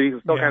mask, but you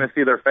can still kind of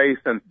see their face.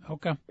 And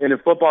in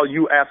football,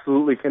 you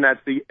absolutely cannot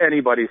see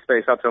anybody's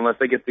face up there unless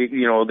they get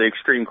the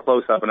extreme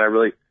close-up. And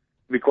to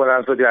be quite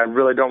honest with you, I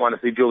really don't want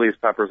to see Julius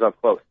Peppers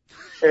up close.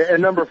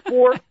 And number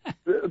 4,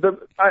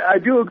 I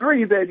do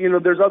agree that,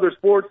 there's other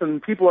sports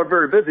and people are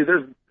very busy.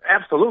 There's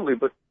absolutely,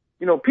 but,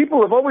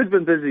 people have always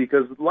been busy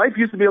because life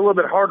used to be a little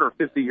bit harder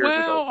 50 years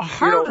ago.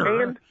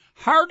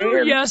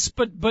 Harder, yes,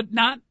 but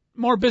not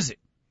more busy.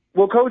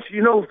 Well, Coach,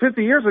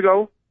 50 years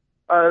ago,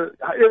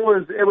 it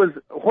was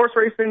horse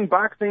racing,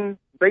 boxing,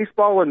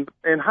 baseball,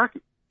 and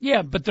hockey.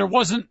 Yeah, but there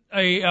wasn't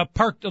a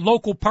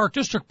local park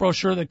district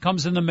brochure that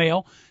comes in the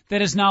mail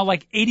that is now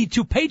like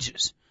 82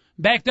 pages.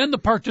 Back then, the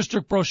park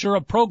district brochure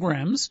of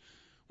programs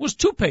was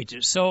 2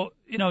 pages. So,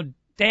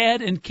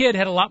 dad and kid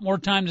had a lot more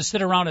time to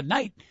sit around at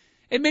night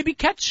and maybe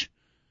catch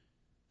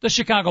the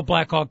Chicago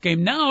Blackhawk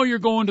game. Now you're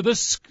going to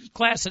this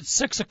class at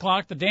 6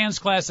 o'clock, the dance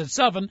class at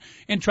 7,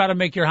 and try to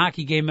make your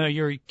hockey game,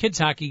 your kids'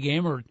 hockey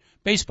game or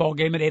baseball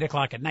game at 8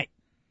 o'clock at night.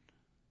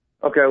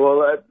 Okay,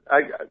 well,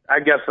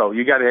 I guess so.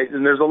 You got to,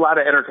 and there's a lot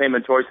of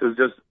entertainment choices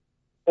just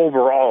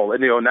overall,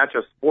 and not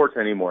just sports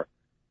anymore.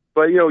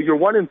 But you're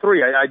 1 and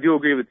 3. I do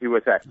agree with you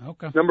with that.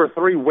 Okay. Number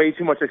 3, way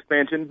too much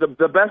expansion.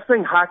 The best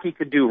thing hockey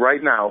could do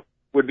right now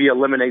would be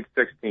eliminate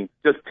 6 teams.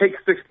 Just take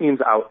 6 teams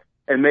out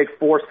and make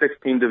 4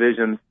 6-team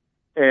divisions,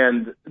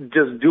 and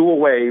just do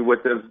away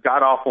with this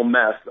god awful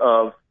mess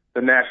of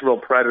the Nashville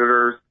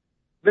Predators.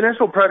 The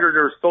Nashville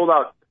Predators sold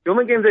out. The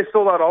only games they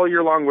sold out all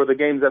year long were the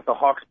games that the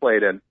Hawks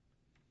played in.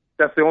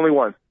 That's the only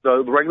ones,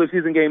 the regular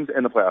season games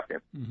and the playoff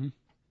games. Mm-hmm.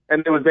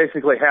 And it was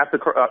basically half the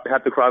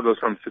crowd was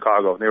from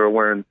Chicago. They were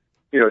wearing,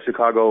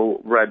 Chicago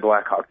red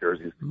Blackhawk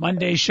jerseys.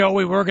 Monday's show,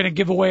 we were going to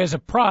give away as a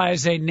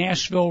prize a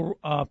Nashville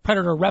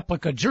Predator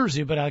replica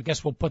jersey, but I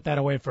guess we'll put that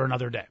away for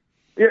another day.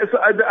 Yeah, so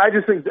I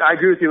just think I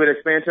agree with you with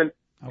expansion.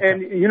 Okay.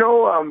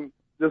 And,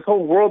 this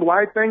whole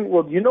worldwide thing,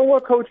 well, you know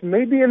what, Coach?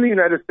 Maybe in the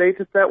United States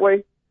it's that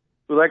way.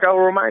 But like I'll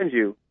remind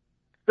you,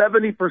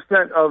 70%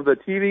 of the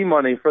TV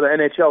money for the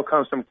NHL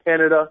comes from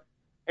Canada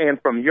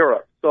and from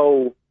Europe.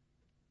 So,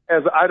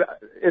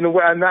 in a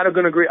way, I'm not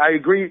going to agree. I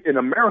agree in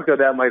America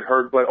that might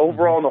hurt, but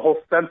overall, in the whole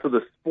sense of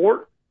the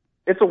sport,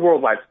 it's a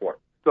worldwide sport.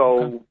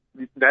 So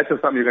that's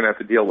just something you're going to have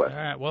to deal with. All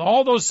right. Well,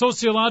 all those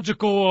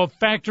sociological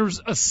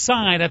factors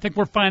aside, I think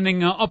we're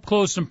finding up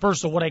close and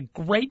personal what a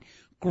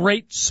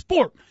great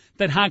sport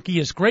that hockey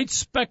is. Great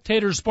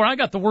spectator sport. I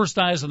got the worst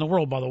eyes in the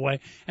world, by the way,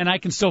 and I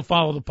can still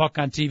follow the puck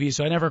on TV,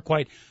 so I never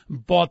quite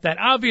bought that.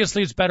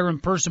 Obviously, it's better in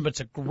person, but it's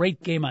a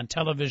great game on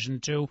television,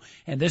 too,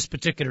 and this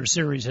particular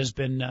series has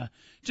been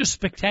just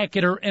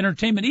spectacular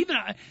entertainment. Even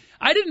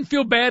I didn't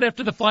feel bad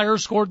after the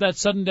Flyers scored that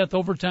sudden death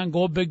overtime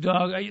goal, Big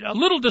Dog. A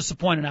little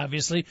disappointed,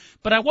 obviously,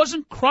 but I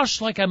wasn't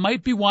crushed like I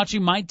might be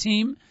watching my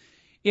team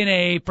in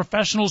a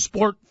professional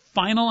sport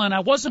final, and I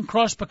wasn't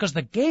crushed because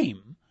the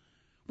game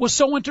was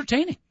so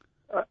entertaining.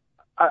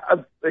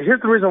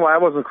 Here's the reason why I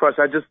wasn't crushed.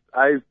 I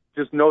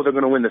just know they're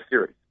going to win the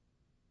series.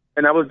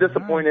 And I was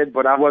disappointed,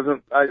 but I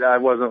wasn't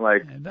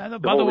like, by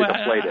the way,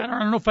 I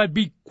don't know if I'd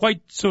be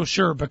quite so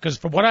sure, because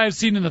from what I've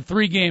seen in the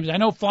 3 games, I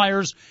know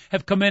Flyers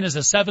have come in as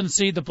a 7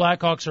 seed. The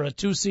Blackhawks are a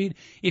 2 seed.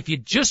 If you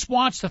just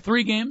watch the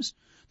 3 games,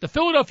 the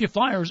Philadelphia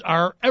Flyers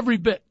are every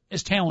bit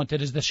as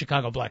talented as the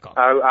Chicago Blackhawks.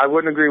 I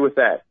wouldn't agree with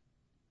that.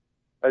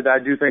 I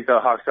do think the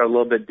Hawks are a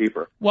little bit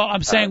deeper. Well,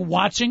 I'm saying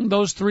watching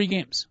those 3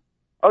 games.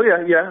 Oh,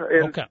 yeah.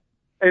 Okay.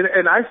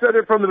 And I said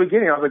it from the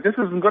beginning. I was like, this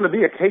isn't going to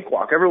be a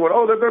cakewalk. Everyone,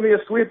 they're going to be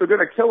a sweep. They're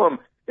going to kill them.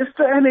 It's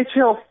the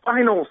NHL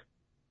Finals.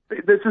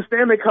 It's the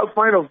Stanley Cup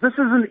Finals. This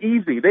isn't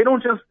easy. You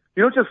don't just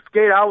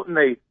skate out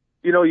and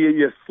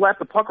you slap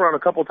the puck around a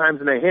couple times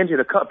and they hand you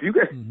the cup. You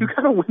got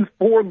to win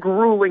 4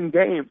 grueling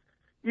games.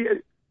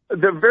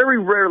 There very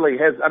rarely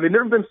there have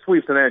been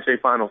sweeps in the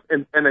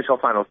NHL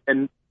Finals,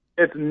 and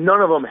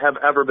none of them have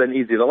ever been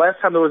easy. The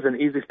last time there was an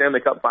easy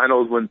Stanley Cup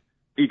Finals when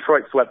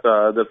Detroit swept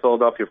the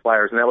Philadelphia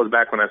Flyers, and that was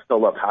back when I still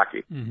loved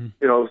hockey. Mm-hmm.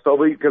 So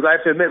because I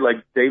have to admit,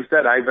 like Dave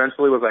said, I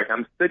eventually was like,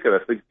 I'm sick of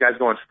this. These guys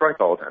go on strike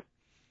all the time.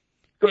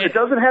 So it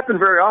doesn't happen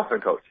very often,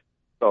 Coach.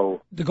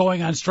 So the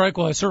going on strike,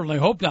 well, I certainly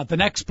hope not. The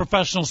next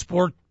professional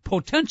sport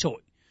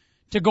potentially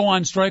to go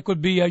on strike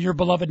would be your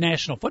beloved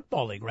National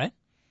Football League, right?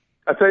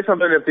 I'll tell you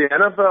something. If the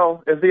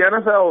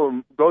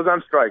NFL goes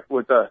on strike,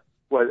 what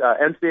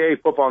NCAA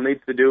football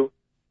needs to do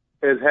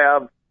is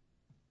have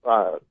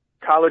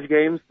college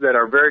games that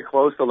are very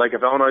close. So, like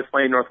if Illinois is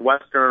playing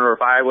Northwestern or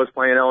if Iowa's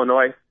playing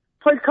Illinois,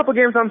 play a couple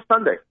games on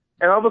Sunday,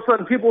 and all of a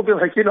sudden people will be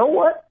like, you know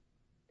what?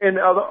 And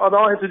all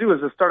I have to do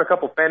is just start a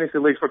couple fantasy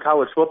leagues for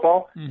college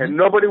football, and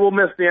nobody will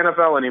miss the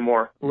NFL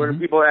anymore. When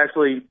people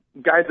actually,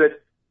 guys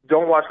that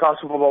don't watch college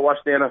football watch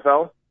the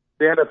NFL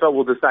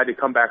will decide to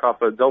come back off.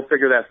 They'll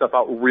figure that stuff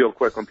out real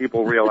quick when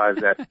people realize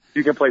that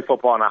you can play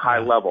football on a high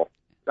level.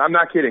 I'm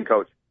not kidding,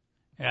 Coach.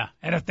 Yeah,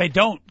 and if they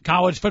don't,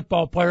 college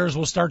football players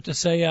will start to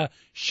say,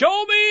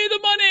 show me the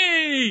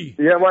money.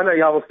 Yeah, why not?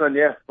 All of a sudden,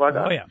 yeah. Why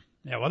not? Oh, yeah.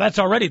 Yeah, well, that's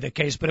already the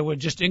case, but it would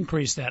just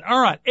increase that. All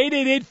right,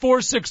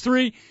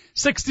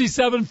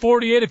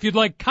 888-463-6748. If you'd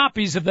like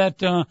copies of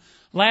that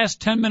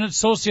last 10-minute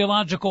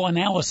sociological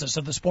analysis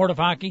of the sport of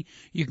hockey,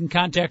 you can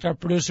contact our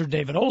producer,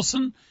 David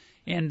Olson,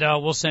 and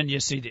we'll send you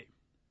a CD.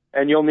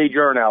 And you'll need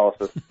your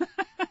analysis.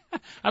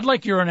 I'd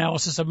like your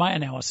analysis of my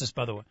analysis,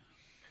 by the way.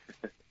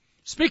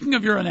 Speaking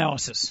of your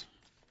analysis,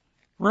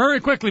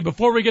 very quickly,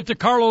 before we get to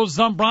Carlos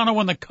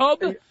Zambrano and the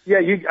Cub. Yeah,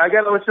 I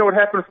got to let you know what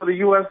happened for the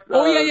U.S.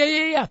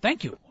 Yeah.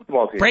 Thank you.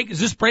 Is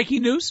this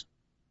breaking news?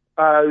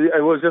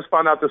 It was just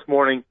found out this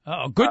morning.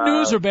 Good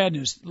news or bad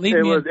news?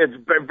 It's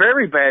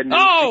very bad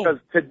news because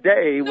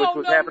today, which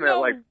was happening at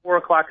like 4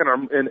 o'clock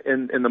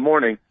in the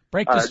morning,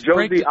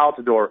 Josie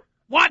Altidore,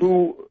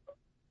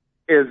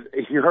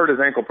 he hurt his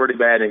ankle pretty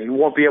bad and he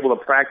won't be able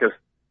to practice.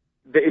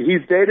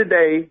 He's day to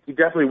day. He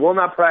definitely will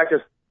not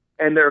practice.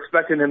 And they're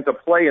expecting him to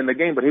play in the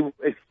game, but he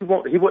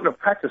wouldn't have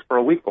practiced for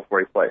a week before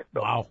he played.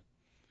 So. Wow.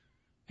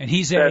 And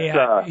he's a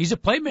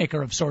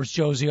playmaker of sorts,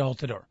 Josie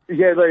Altidore.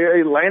 Yeah,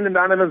 Landon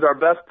Donovan's our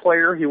best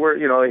player. He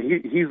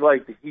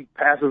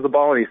passes the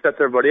ball and he sets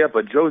everybody up,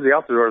 but Josie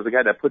Altidore is the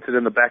guy that puts it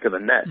in the back of the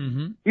net.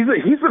 Mm-hmm.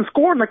 He's been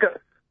scoring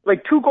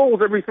like 2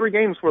 goals every 3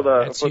 games for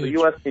the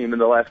U.S. team in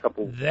the last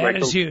couple. That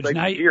is huge.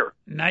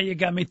 Now you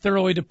got me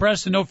thoroughly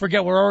depressed, and don't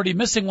forget we're already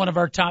missing one of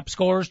our top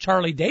scorers,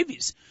 Charlie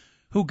Davies,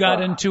 who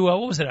got into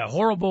was it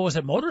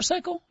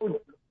motorcycle?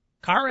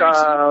 Car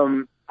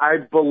accident? I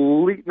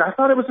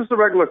thought it was just a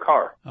regular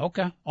car.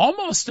 Okay.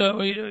 Almost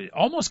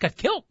got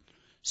killed.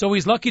 So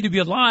he's lucky to be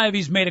alive.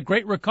 He's made a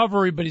great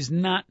recovery, but he's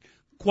not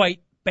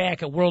quite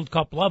back at World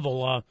Cup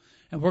level.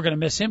 And we're going to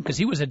miss him because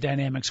he was a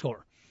dynamic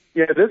scorer.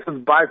 Yeah, this is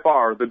by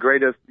far the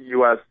greatest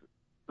U.S.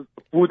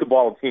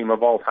 football team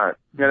of all time.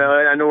 You know,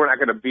 I know we're not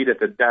going to beat it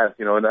to death,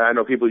 and I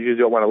know people usually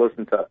don't want to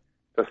listen to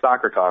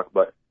soccer talk,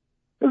 but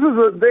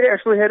they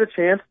actually had a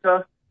chance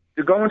to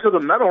go into the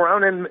medal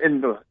round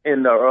and the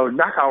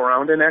knockout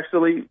round and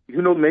actually,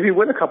 maybe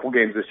win a couple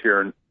games this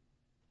year. And,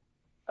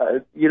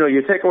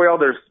 you take away all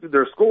their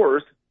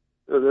scores,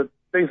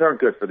 things aren't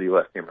good for the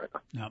U.S. team right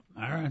now. No.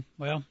 All right.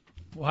 Well,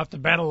 we'll have to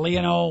battle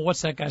Lionel.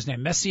 What's that guy's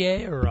name?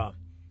 Messier or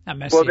not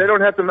Messier? Well, they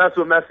don't have to mess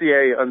with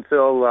Messier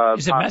until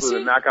possibly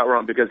the knockout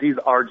round because he's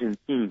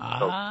Argentine.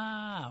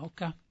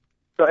 Okay.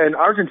 So, and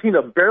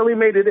Argentina barely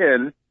made it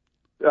in.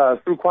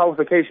 Through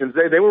qualifications,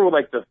 they were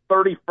like the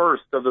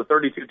 31st of the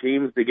 32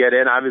 teams to get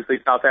in. Obviously,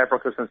 South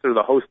Africa, since they're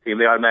the host team,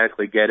 they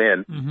automatically get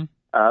in. Mm-hmm.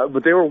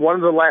 But they were one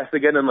of the last to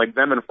get in, like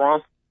them and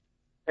France,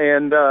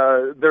 and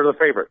they're the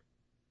favorite.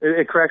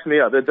 It cracks me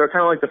up. They're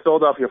kind of like the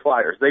Philadelphia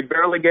Flyers. They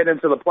barely get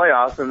into the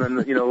playoffs, and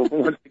then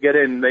once they get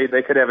in,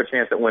 they could have a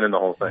chance at winning the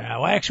whole thing. Yeah,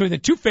 well, actually, the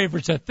 2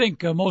 favorites, I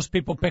think most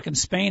people picking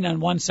Spain on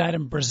one side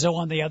and Brazil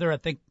on the other. I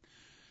think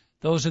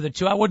those are the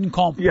 2. I wouldn't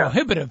call them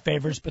prohibitive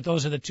favorites, but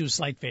those are the 2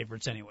 slight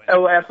favorites anyway.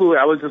 Oh, absolutely.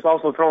 I was just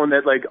also throwing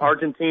that like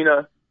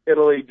Argentina,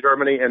 Italy,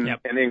 Germany, and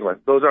England.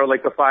 Those are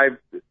like the 5.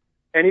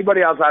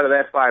 Anybody outside of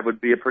that 5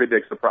 would be a pretty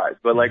big surprise.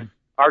 But like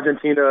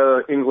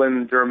Argentina,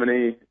 England,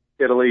 Germany,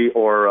 Italy,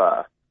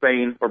 or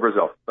Spain, or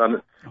Brazil.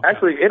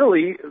 Actually,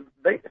 Italy,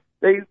 they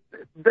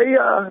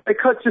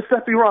cut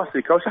Giuseppe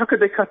Rossi, Coach. How could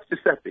they cut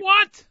Giuseppe?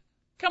 What?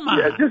 Come on.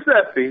 Yeah,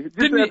 Giuseppe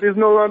is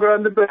no longer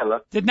on the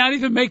Bella. Did not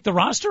even make the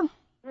roster?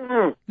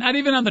 Mm. Not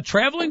even on the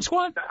traveling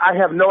squad? I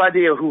have no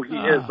idea who he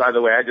is, by the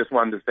way. I just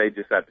wanted to say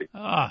Giuseppe.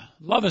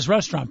 Love his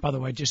restaurant, by the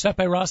way.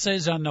 Giuseppe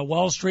Rossi's on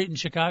Wall Street in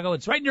Chicago.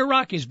 It's right near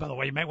Rockies, by the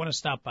way. You might want to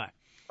stop by.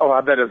 Oh,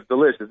 I bet it's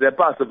delicious. That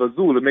pasta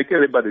fazool to make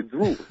everybody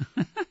drool.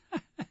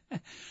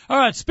 All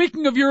right,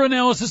 speaking of your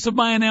analysis of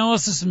my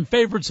analysis and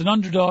favorites and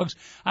underdogs,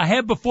 I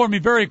have before me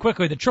very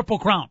quickly the Triple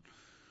Crown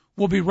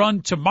will be run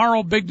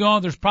tomorrow, Big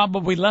Dog. There's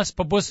probably less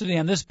publicity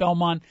on this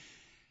Belmont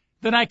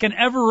than I can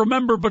ever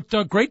remember,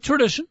 but great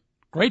tradition.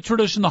 Great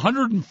tradition, the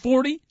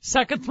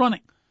 142nd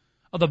running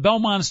of the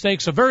Belmont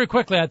Stakes. So very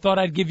quickly, I thought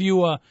I'd give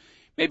you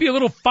maybe a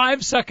little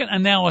 5-second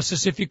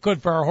analysis, if you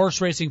could, for our horse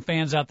racing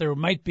fans out there who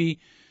might be,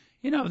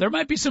 there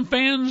might be some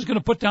fans going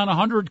to put down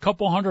 100,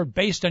 couple hundred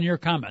based on your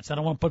comments. I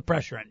don't want to put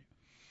pressure on you.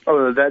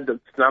 Oh, that's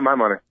not my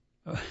money.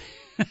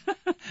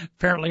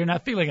 Apparently you're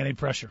not feeling any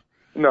pressure.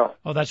 No.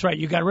 Oh, that's right.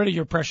 You got rid of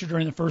your pressure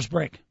during the first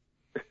break.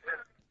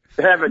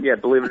 I haven't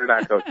yet, believe it or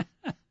not, Coach.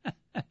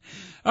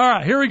 All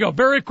right, here we go.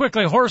 Very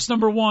quickly, horse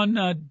number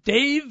 1,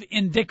 Dave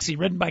in Dixie,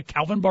 ridden by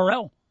Calvin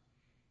Burrell.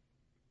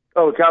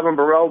 Oh, Calvin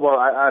Burrell. Well,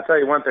 I'll tell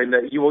you one thing,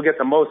 that you will get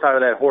the most out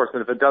of that horse,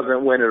 and if it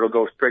doesn't win, it'll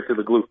go straight to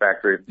the glue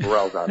factory if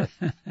Burrell's on it.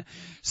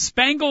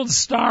 Spangled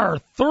Star,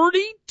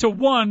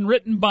 30-1,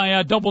 written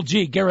by Double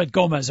G, Garrett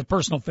Gomez, a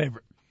personal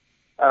favorite.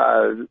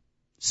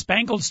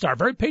 Spangled Star,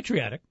 very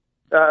patriotic.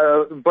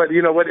 But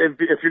you know what?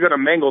 If you're going to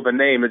mangle the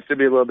name, it should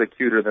be a little bit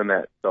cuter than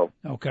that. So.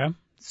 Okay.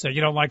 So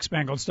you don't like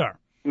Spangled Star?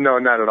 No,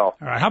 not at all.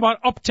 All right. How about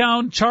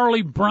Uptown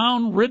Charlie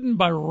Brown, ridden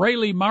by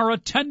Rayleigh Mara,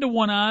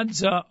 10-1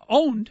 odds,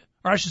 owned,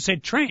 or I should say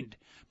trained,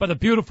 by the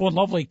beautiful and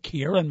lovely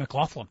Kieran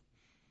McLaughlin.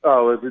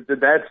 Oh, it needs to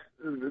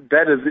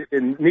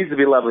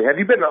be lovely. Have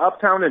you been to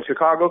Uptown in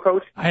Chicago,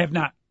 Coach? I have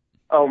not.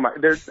 Oh my!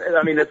 It's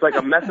like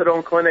a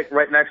methadone clinic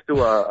right next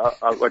to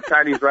a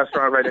Chinese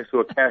restaurant, right next to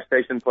a gas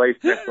station place,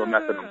 next to a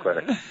methadone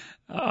clinic.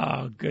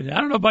 Oh, good.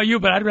 I don't know about you,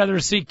 but I'd rather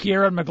see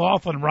Kieran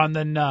McLaughlin run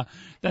than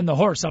the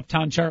horse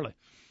Uptown Charlie.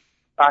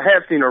 I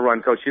have seen her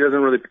run, Coach. She doesn't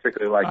really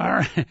particularly like it. All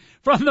right.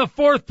 From the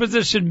 4th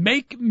position,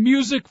 Make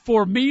Music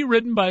for Me,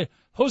 ridden by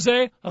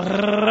Jose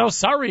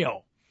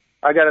Rosario.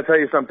 I got to tell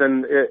you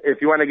something.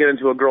 If you want to get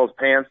into a girl's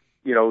pants,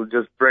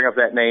 just bring up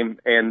that name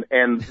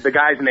and the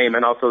guy's name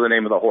and also the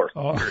name of the horse.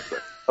 Oh.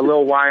 A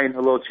little wine, a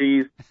little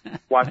cheese.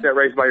 Watch that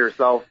race by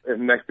yourself,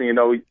 and next thing you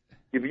know,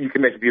 you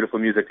can make beautiful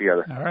music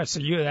together. All right, so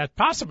that's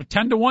possible.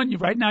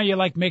 10-1. Right now, you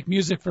like Make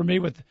Music for Me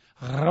with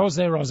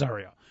Jose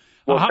Rosario.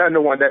 Well,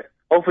 10-1. That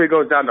hopefully it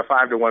goes down to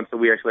 5-1, so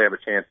we actually have a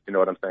chance. You know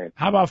what I'm saying?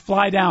 How about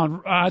Fly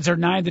Down? Odds are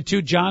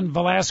 9-2. John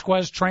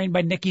Velasquez, trained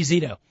by Nicky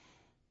Zito.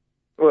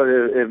 Well,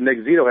 if Nick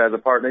Zito has a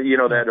partner,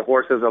 that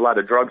horse has a lot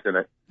of drugs in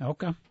it.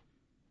 Okay.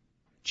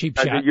 Cheap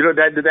shot.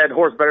 That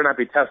horse better not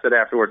be tested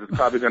afterwards. It's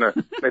probably going to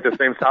make the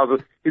same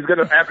sounds. He's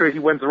going to, after he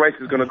wins the race,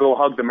 he's going to go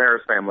hug the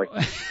Maris family.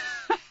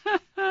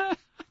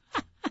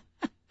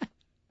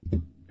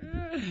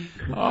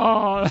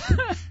 Oh,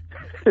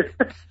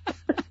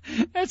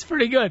 that's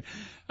pretty good.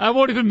 I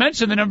won't even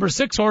mention the number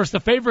 6 horse, the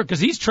favorite, because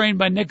he's trained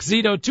by Nick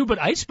Zito too.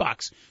 But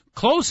Icebox,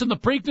 close in the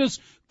Preakness,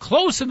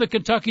 close in the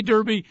Kentucky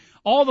Derby.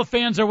 All the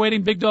fans are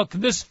waiting. Big Dog,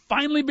 can this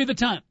finally be the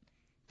time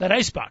that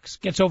Icebox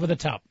gets over the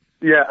top?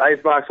 Yeah,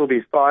 Icebox will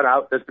be thought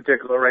out this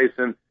particular race,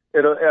 and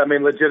it'll,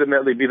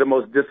 legitimately be the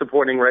most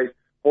disappointing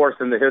horse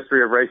in the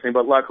history of racing.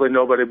 But luckily,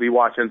 nobody will be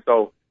watching,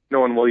 so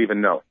no one will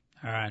even know.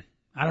 All right.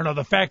 I don't know.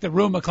 The fact that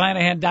Rue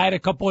McClanahan died a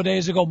couple of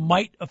days ago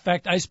might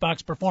affect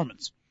Icebox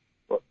performance.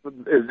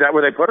 Is that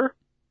where they put her?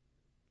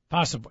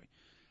 Possibly.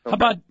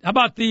 Okay. How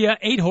about the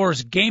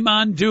 8-horse Game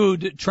On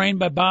Dude, trained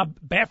by Bob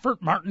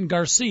Baffert, Martin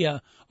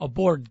Garcia,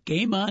 aboard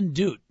Game On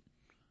Dude?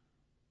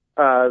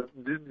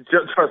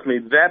 Trust me,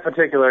 that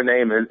particular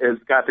name has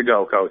got to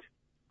go, Coach.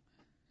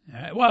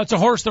 Well, it's a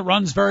horse that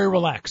runs very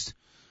relaxed.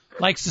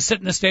 Likes to sit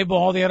in the stable.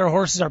 All the other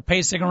horses are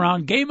pacing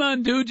around. Game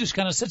On Dude just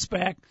kind of sits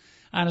back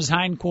on his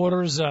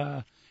hindquarters,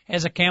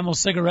 has a Camel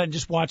cigarette, and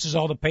just watches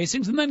all the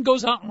pacings, and then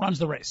goes out and runs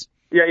the race.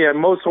 Yeah.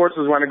 Most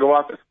horses want to go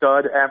off the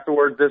stud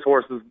afterwards. This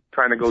horse is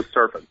trying to go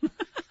surfing.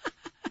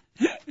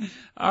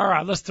 All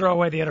right, let's throw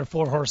away the other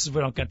 4 horses.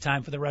 We don't got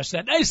time for the rest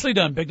of that. Nicely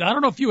done, Big Dog. I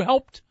don't know if you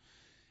helped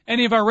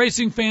any of our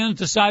racing fans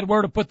decide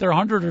where to put their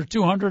 100 or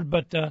 200,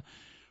 but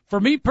for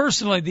me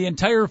personally, the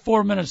entire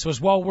 4 minutes was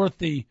well worth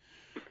the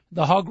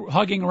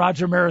hugging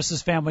Roger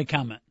Maris's family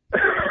comment.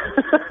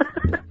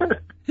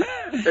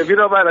 If you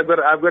don't mind,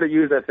 I'm going to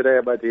use that today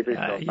on my TV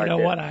show. You know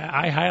what?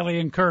 I highly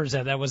encourage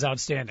that. That was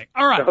outstanding.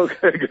 All right.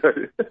 Okay,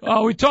 good.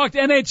 We talked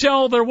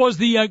NHL. There was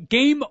the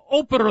game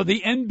opener,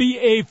 the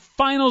NBA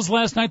Finals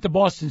last night. The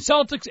Boston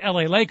Celtics,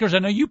 LA Lakers. I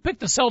know you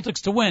picked the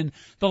Celtics to win.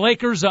 The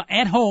Lakers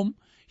at home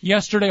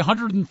yesterday,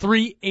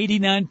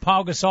 103-89.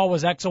 Pau Gasol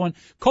was excellent.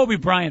 Kobe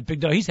Bryant, Big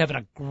Dog, he's having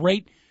a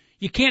great.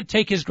 You can't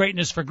take his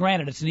greatness for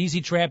granted. It's an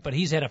easy trap, but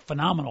he's had a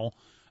phenomenal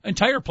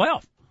entire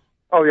playoff.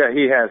 Oh yeah,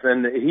 he has,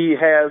 and he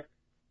has.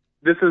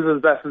 this is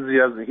as best as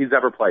he's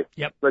ever played.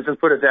 Yep. Let's just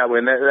put it that way.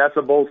 And that's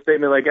a bold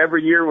statement. Like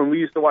every year when we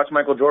used to watch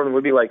Michael Jordan,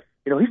 we'd be like,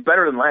 he's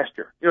better than last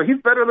year.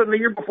 He's better than the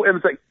year before. And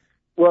it's like,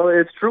 well,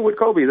 it's true with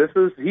Kobe.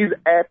 He's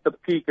at the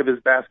peak of his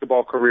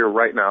basketball career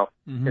right now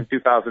in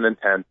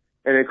 2010.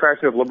 And it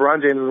cracks me up.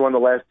 LeBron James has won the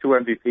last 2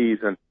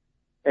 MVPs.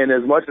 And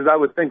as much as I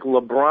would think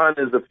LeBron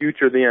is the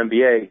future of the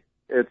NBA,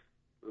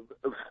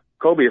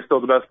 Kobe is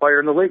still the best player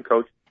in the league,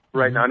 Coach,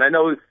 right now. And I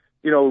know,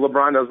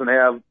 LeBron doesn't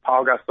have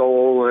Paul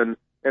Gasol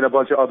and a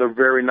bunch of other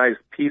very nice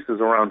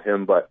pieces around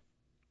him, but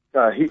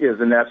he is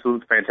an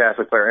absolute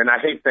fantastic player. And I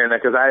hate saying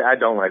that because I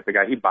don't like the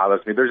guy. He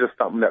bothers me. There's just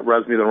something that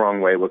rubs me the wrong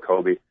way with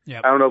Kobe.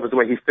 Yep. I don't know if it's the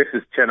way he sticks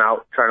his chin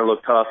out trying to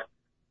look tough,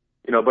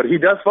 but he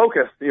does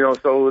focus,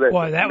 so that.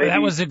 Boy,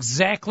 that was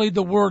exactly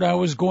the word I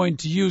was going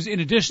to use. In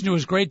addition to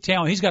his great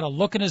talent, he's got a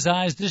look in his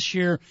eyes this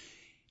year,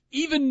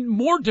 even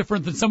more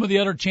different than some of the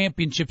other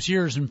championships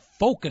years, and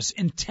focus,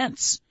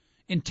 intense,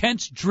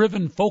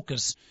 driven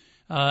focus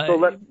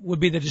would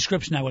be the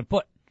description I would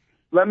put.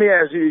 Let me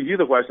ask you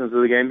the questions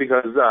of the game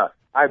because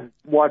I've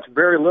watched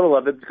very little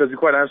of it because, to be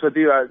quite honest with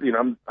you,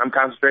 I'm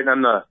concentrating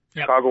on the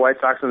Chicago White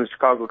Sox and the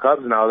Chicago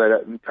Cubs now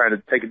that I'm trying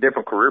to take a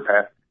different career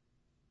path.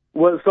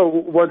 Was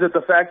it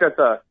the fact that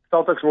the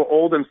Celtics were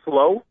old and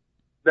slow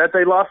that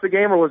they lost the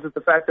game, or was it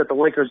the fact that the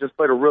Lakers just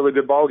played a really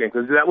good ball game?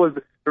 Because that was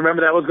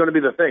going to be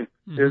the thing.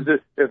 Is that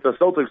if the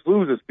Celtics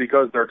lose, it's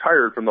because they're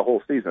tired from the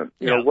whole season.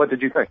 What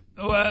did you think?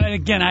 Well,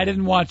 again, I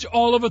didn't watch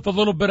all of it. The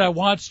little bit I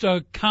watched,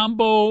 a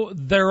combo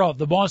thereof.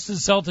 The Boston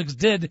Celtics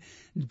did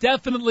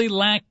definitely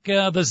lack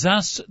the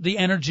zest, the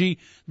energy,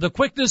 the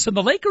quickness, and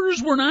the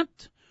Lakers were not,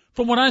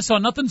 from what I saw,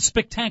 nothing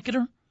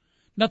spectacular.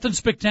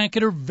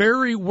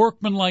 Very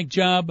workmanlike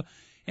job,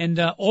 and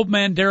old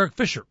man Derek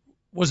Fisher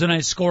was a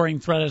nice scoring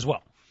threat as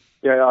well.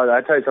 Yeah, I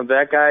tell you something.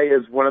 That guy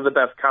is one of the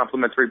best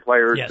complimentary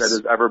players that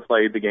has ever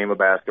played the game of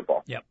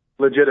basketball. Yep.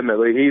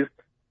 Legitimately,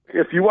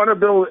 if you want to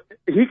build,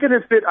 he could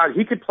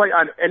play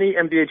on any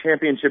NBA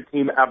championship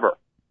team ever.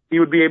 He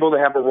would be able to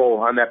have a role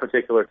on that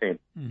particular team.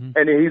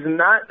 And he's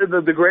not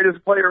the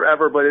greatest player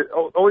ever, but it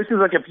always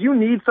seems like if you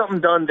need something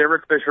done,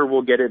 Derek Fisher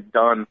will get it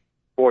done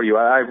for you.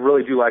 I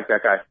really do like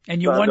that guy.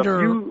 And you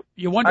wonder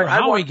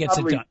how he gets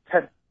it done.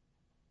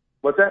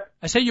 What's that?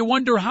 I say you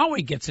wonder how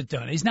he gets it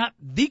done. He's not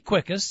the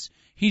quickest.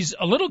 He's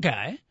a little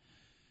guy.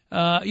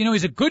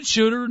 He's a good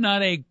shooter,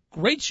 not a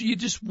great shooter. You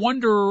just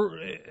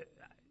wonder,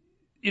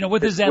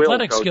 with his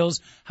athletic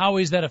skills, how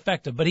he's that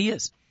effective. But he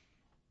is.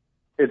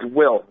 It's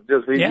will.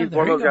 He's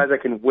one of those guys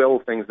that can will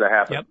things to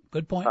happen. Yep,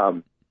 good point.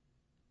 I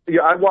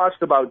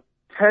watched about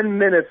 10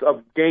 minutes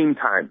of game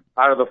time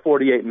out of the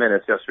 48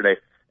 minutes yesterday.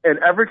 And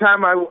every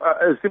time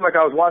it seemed like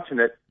I was watching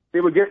it,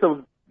 they would get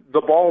the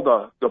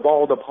ball to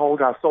Paul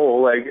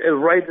Gasol,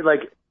 right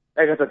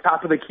at the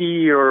top of the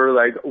key or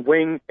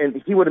wing,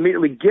 and he would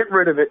immediately get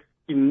rid of it.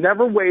 He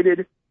never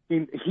waited.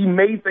 He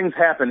made things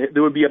happen.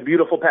 There would be a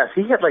beautiful pass.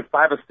 He had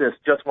 5 assists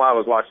just while I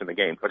was watching the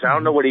game, which I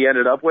don't know what he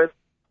ended up with,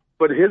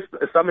 but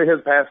some of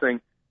his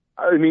passing.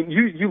 I mean,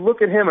 you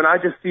look at him and I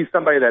just see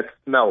somebody that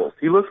smells.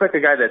 He looks like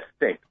a guy that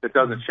stinks, that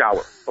doesn't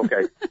shower.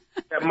 Okay,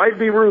 that might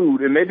be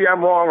rude, and maybe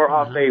I'm wrong or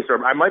off base,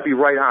 or I might be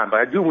right on, but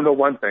I do know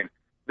one thing.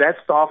 That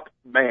soft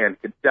man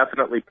could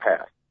definitely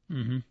pass.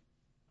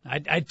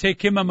 I'd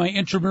take him on my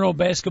intramural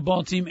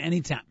basketball team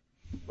anytime.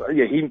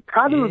 Yeah, he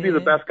probably would be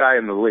the best guy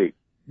in the league.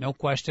 No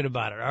question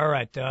about it. All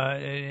right.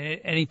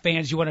 Any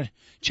fans you want to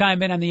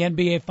chime in on the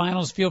NBA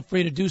Finals, feel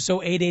free to do so.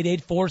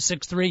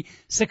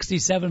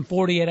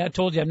 888-463-6748. I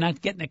told you I'm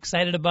not getting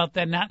excited about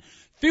that. Not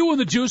feeling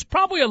the juice.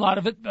 Probably a lot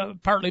of it,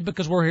 partly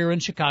because we're here in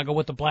Chicago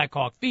with the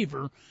Blackhawk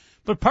fever.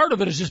 But part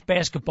of it is just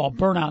basketball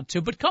burnout,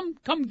 too. But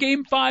come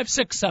game 5,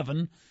 6,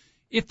 7,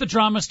 if the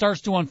drama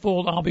starts to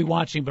unfold, I'll be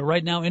watching. But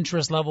right now,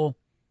 interest level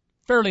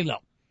fairly low.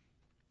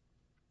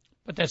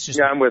 But that's just...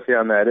 Yeah, I'm with you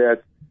on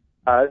that.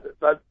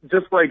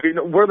 Just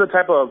we're the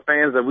type of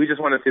fans that we just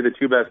want to see the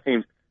 2 best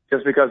teams.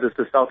 Just because it's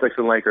the Celtics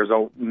and Lakers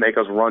don't make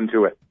us run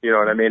to it. You know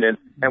what I mean?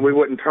 And we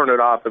wouldn't turn it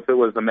off if it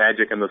was the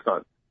Magic and the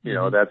Suns.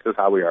 That's just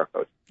how we are,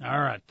 Coach. All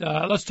right.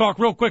 Let's talk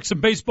real quick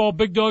some baseball.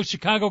 Big Dogs,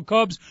 Chicago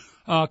Cubs.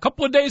 A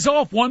couple of days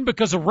off, one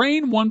because of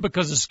rain, one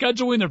because of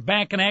scheduling. They're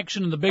back in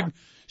action, and the big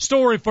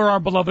story for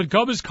our beloved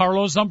Cub is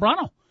Carlos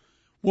Zambrano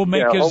will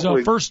make his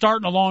first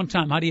start in a long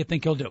time. How do you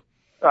think he'll do?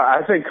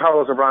 I think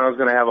Carlos Zambrano is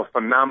going to have a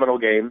phenomenal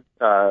game.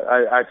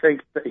 I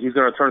think he's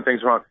going to turn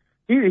things around.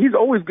 He's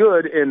always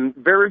good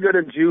very good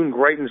in June,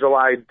 great in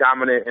July,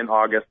 dominant in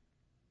August.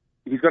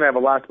 He's going to have a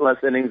lot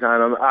less innings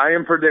on him. I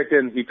am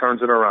predicting he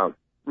turns it around.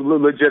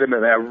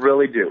 Legitimately, I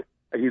really do.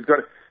 He's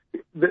going to.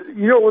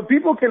 When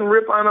people can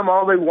rip on him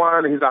all they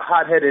want, he's a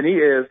hothead, and he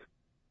is.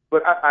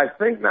 But I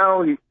think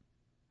now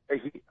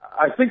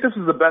I think this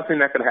is the best thing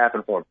that could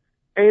happen for him.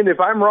 And if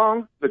I'm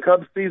wrong, the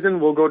Cubs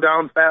season will go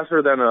down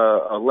faster than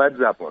a Led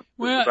Zeppelin.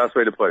 That's the best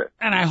way to put it.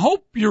 And I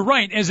hope you're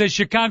right as a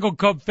Chicago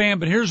Cub fan,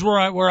 but here's where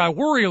I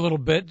worry a little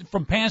bit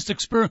from past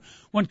experience.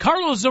 When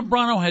Carlos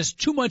Zambrano has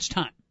too much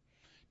time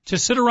to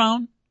sit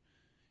around,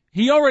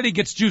 he already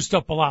gets juiced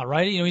up a lot,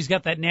 right? He's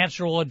got that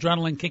natural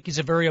adrenaline kick. He's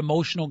a very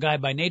emotional guy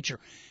by nature.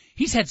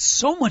 He's had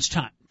so much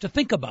time to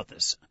think about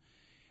this.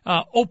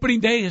 Opening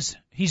day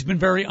he's been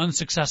very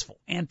unsuccessful.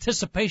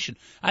 Anticipation.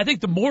 I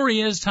think the more he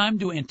has time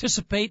to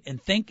anticipate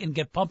and think and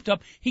get pumped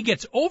up, he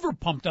gets over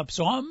pumped up.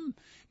 So I'm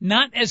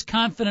not as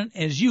confident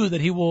as you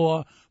that he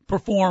will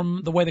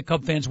perform the way the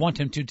Cub fans want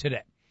him to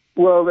today.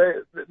 Well,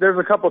 there's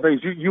a couple of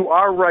things. You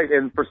are right,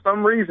 and for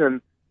some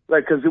reason,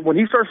 like, because when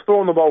he starts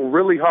throwing the ball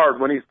really hard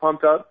when he's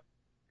pumped up,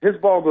 his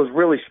ball goes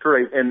really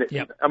straight. And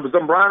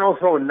Zambrano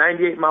throwing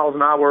 98 miles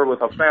an hour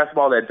with a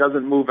fastball that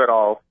doesn't move at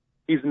all.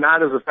 He's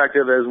not as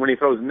effective as when he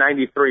throws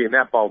 93 and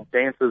that ball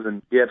dances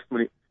and dips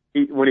when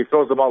he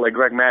throws the ball like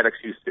Greg Maddux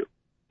used to.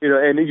 You know,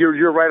 and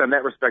you're right on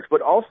that respect.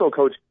 But also,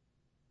 Coach,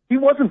 he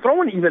wasn't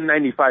throwing even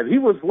 95. He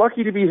was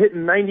lucky to be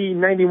hitting 90,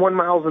 91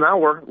 miles an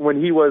hour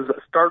when he was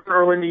starting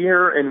early in the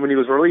year and when he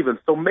was relieving.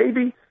 So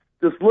maybe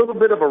this little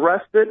bit of a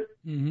respite.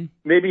 Mm-hmm.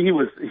 Maybe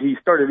he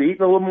started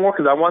eating a little more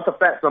because I want the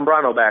fat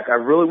Zambrano back. I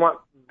really want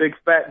big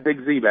fat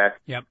Big Z back.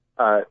 Yep.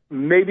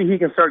 Maybe he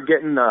can start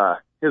getting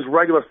his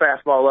regular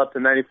fastball up to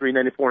 93,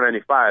 94,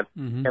 95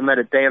 and let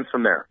it dance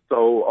from there.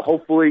 So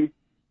hopefully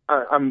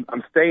I'm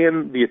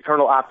staying the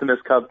eternal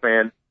optimist Cub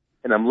fan,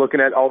 and I'm looking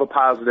at all the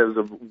positives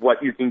of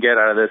what you can get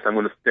out of this. I'm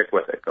going to stick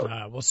with it, Coach.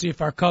 We'll see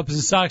if our Cubs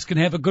and Sox can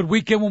have a good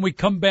weekend when we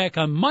come back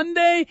on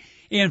Monday.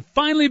 And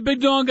finally, Big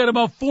Dog, got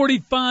about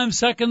 45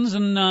 seconds,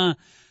 and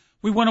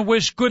we want to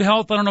wish good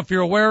health. I don't know if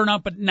you're aware or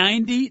not, but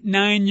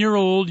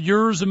 99-year-old,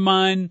 yours and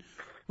mine,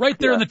 right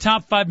there in the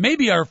top 5,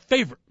 maybe our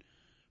favorite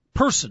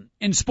person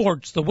in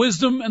sports, the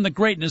wisdom and the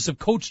greatness of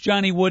Coach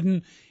Johnny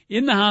Wooden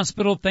in the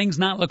hospital, things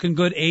not looking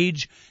good,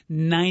 age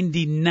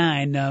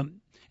 99.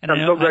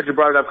 I'm so glad you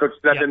brought it up, Coach.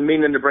 I've been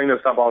meaning to bring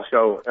this up all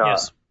show.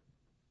 Yes.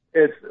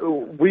 I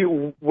don't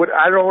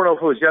know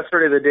if it was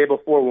yesterday or the day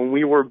before when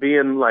we were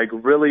being like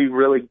really,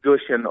 really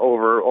gushing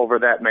over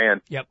that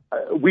man. Yep.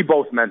 We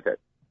both meant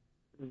it.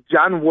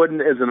 John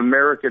Wooden is an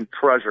American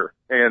treasure,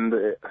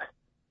 and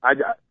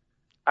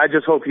I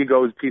just hope he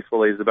goes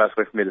peacefully is the best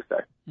way for me to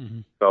say. Mm-hmm.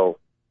 So,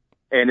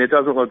 and it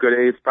doesn't look good.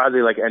 It's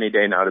probably like any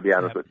day now, to be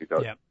honest with you,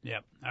 Coach.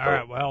 Yep. All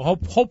right. Well,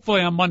 hopefully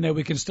on Monday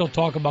we can still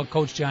talk about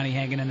Coach Johnny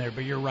hanging in there.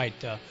 But you're right.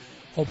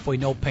 Hopefully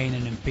no pain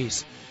and in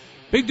peace.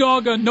 Big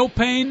Dog, no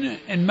pain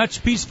and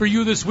much peace for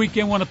you this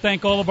weekend. Want to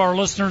thank all of our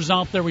listeners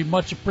out there. We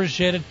much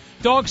appreciate it.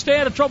 Dog, stay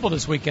out of trouble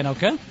this weekend,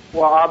 okay?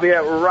 Well, I'll be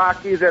at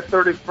Rockies at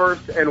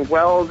 31st and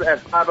Wells at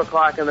 5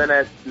 o'clock, and then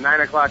at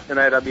 9 o'clock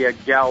tonight I'll be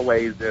at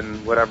Galway's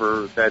in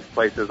whatever that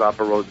place is off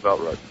of Roosevelt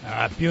Road. All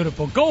right,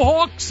 beautiful. Go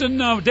Hawks, and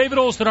David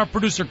Olson, our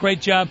producer,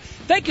 great job.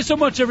 Thank you so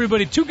much,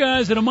 everybody. 2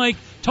 Guys and a Mic,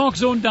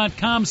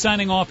 TalkZone.com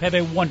signing off. Have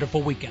a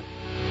wonderful weekend.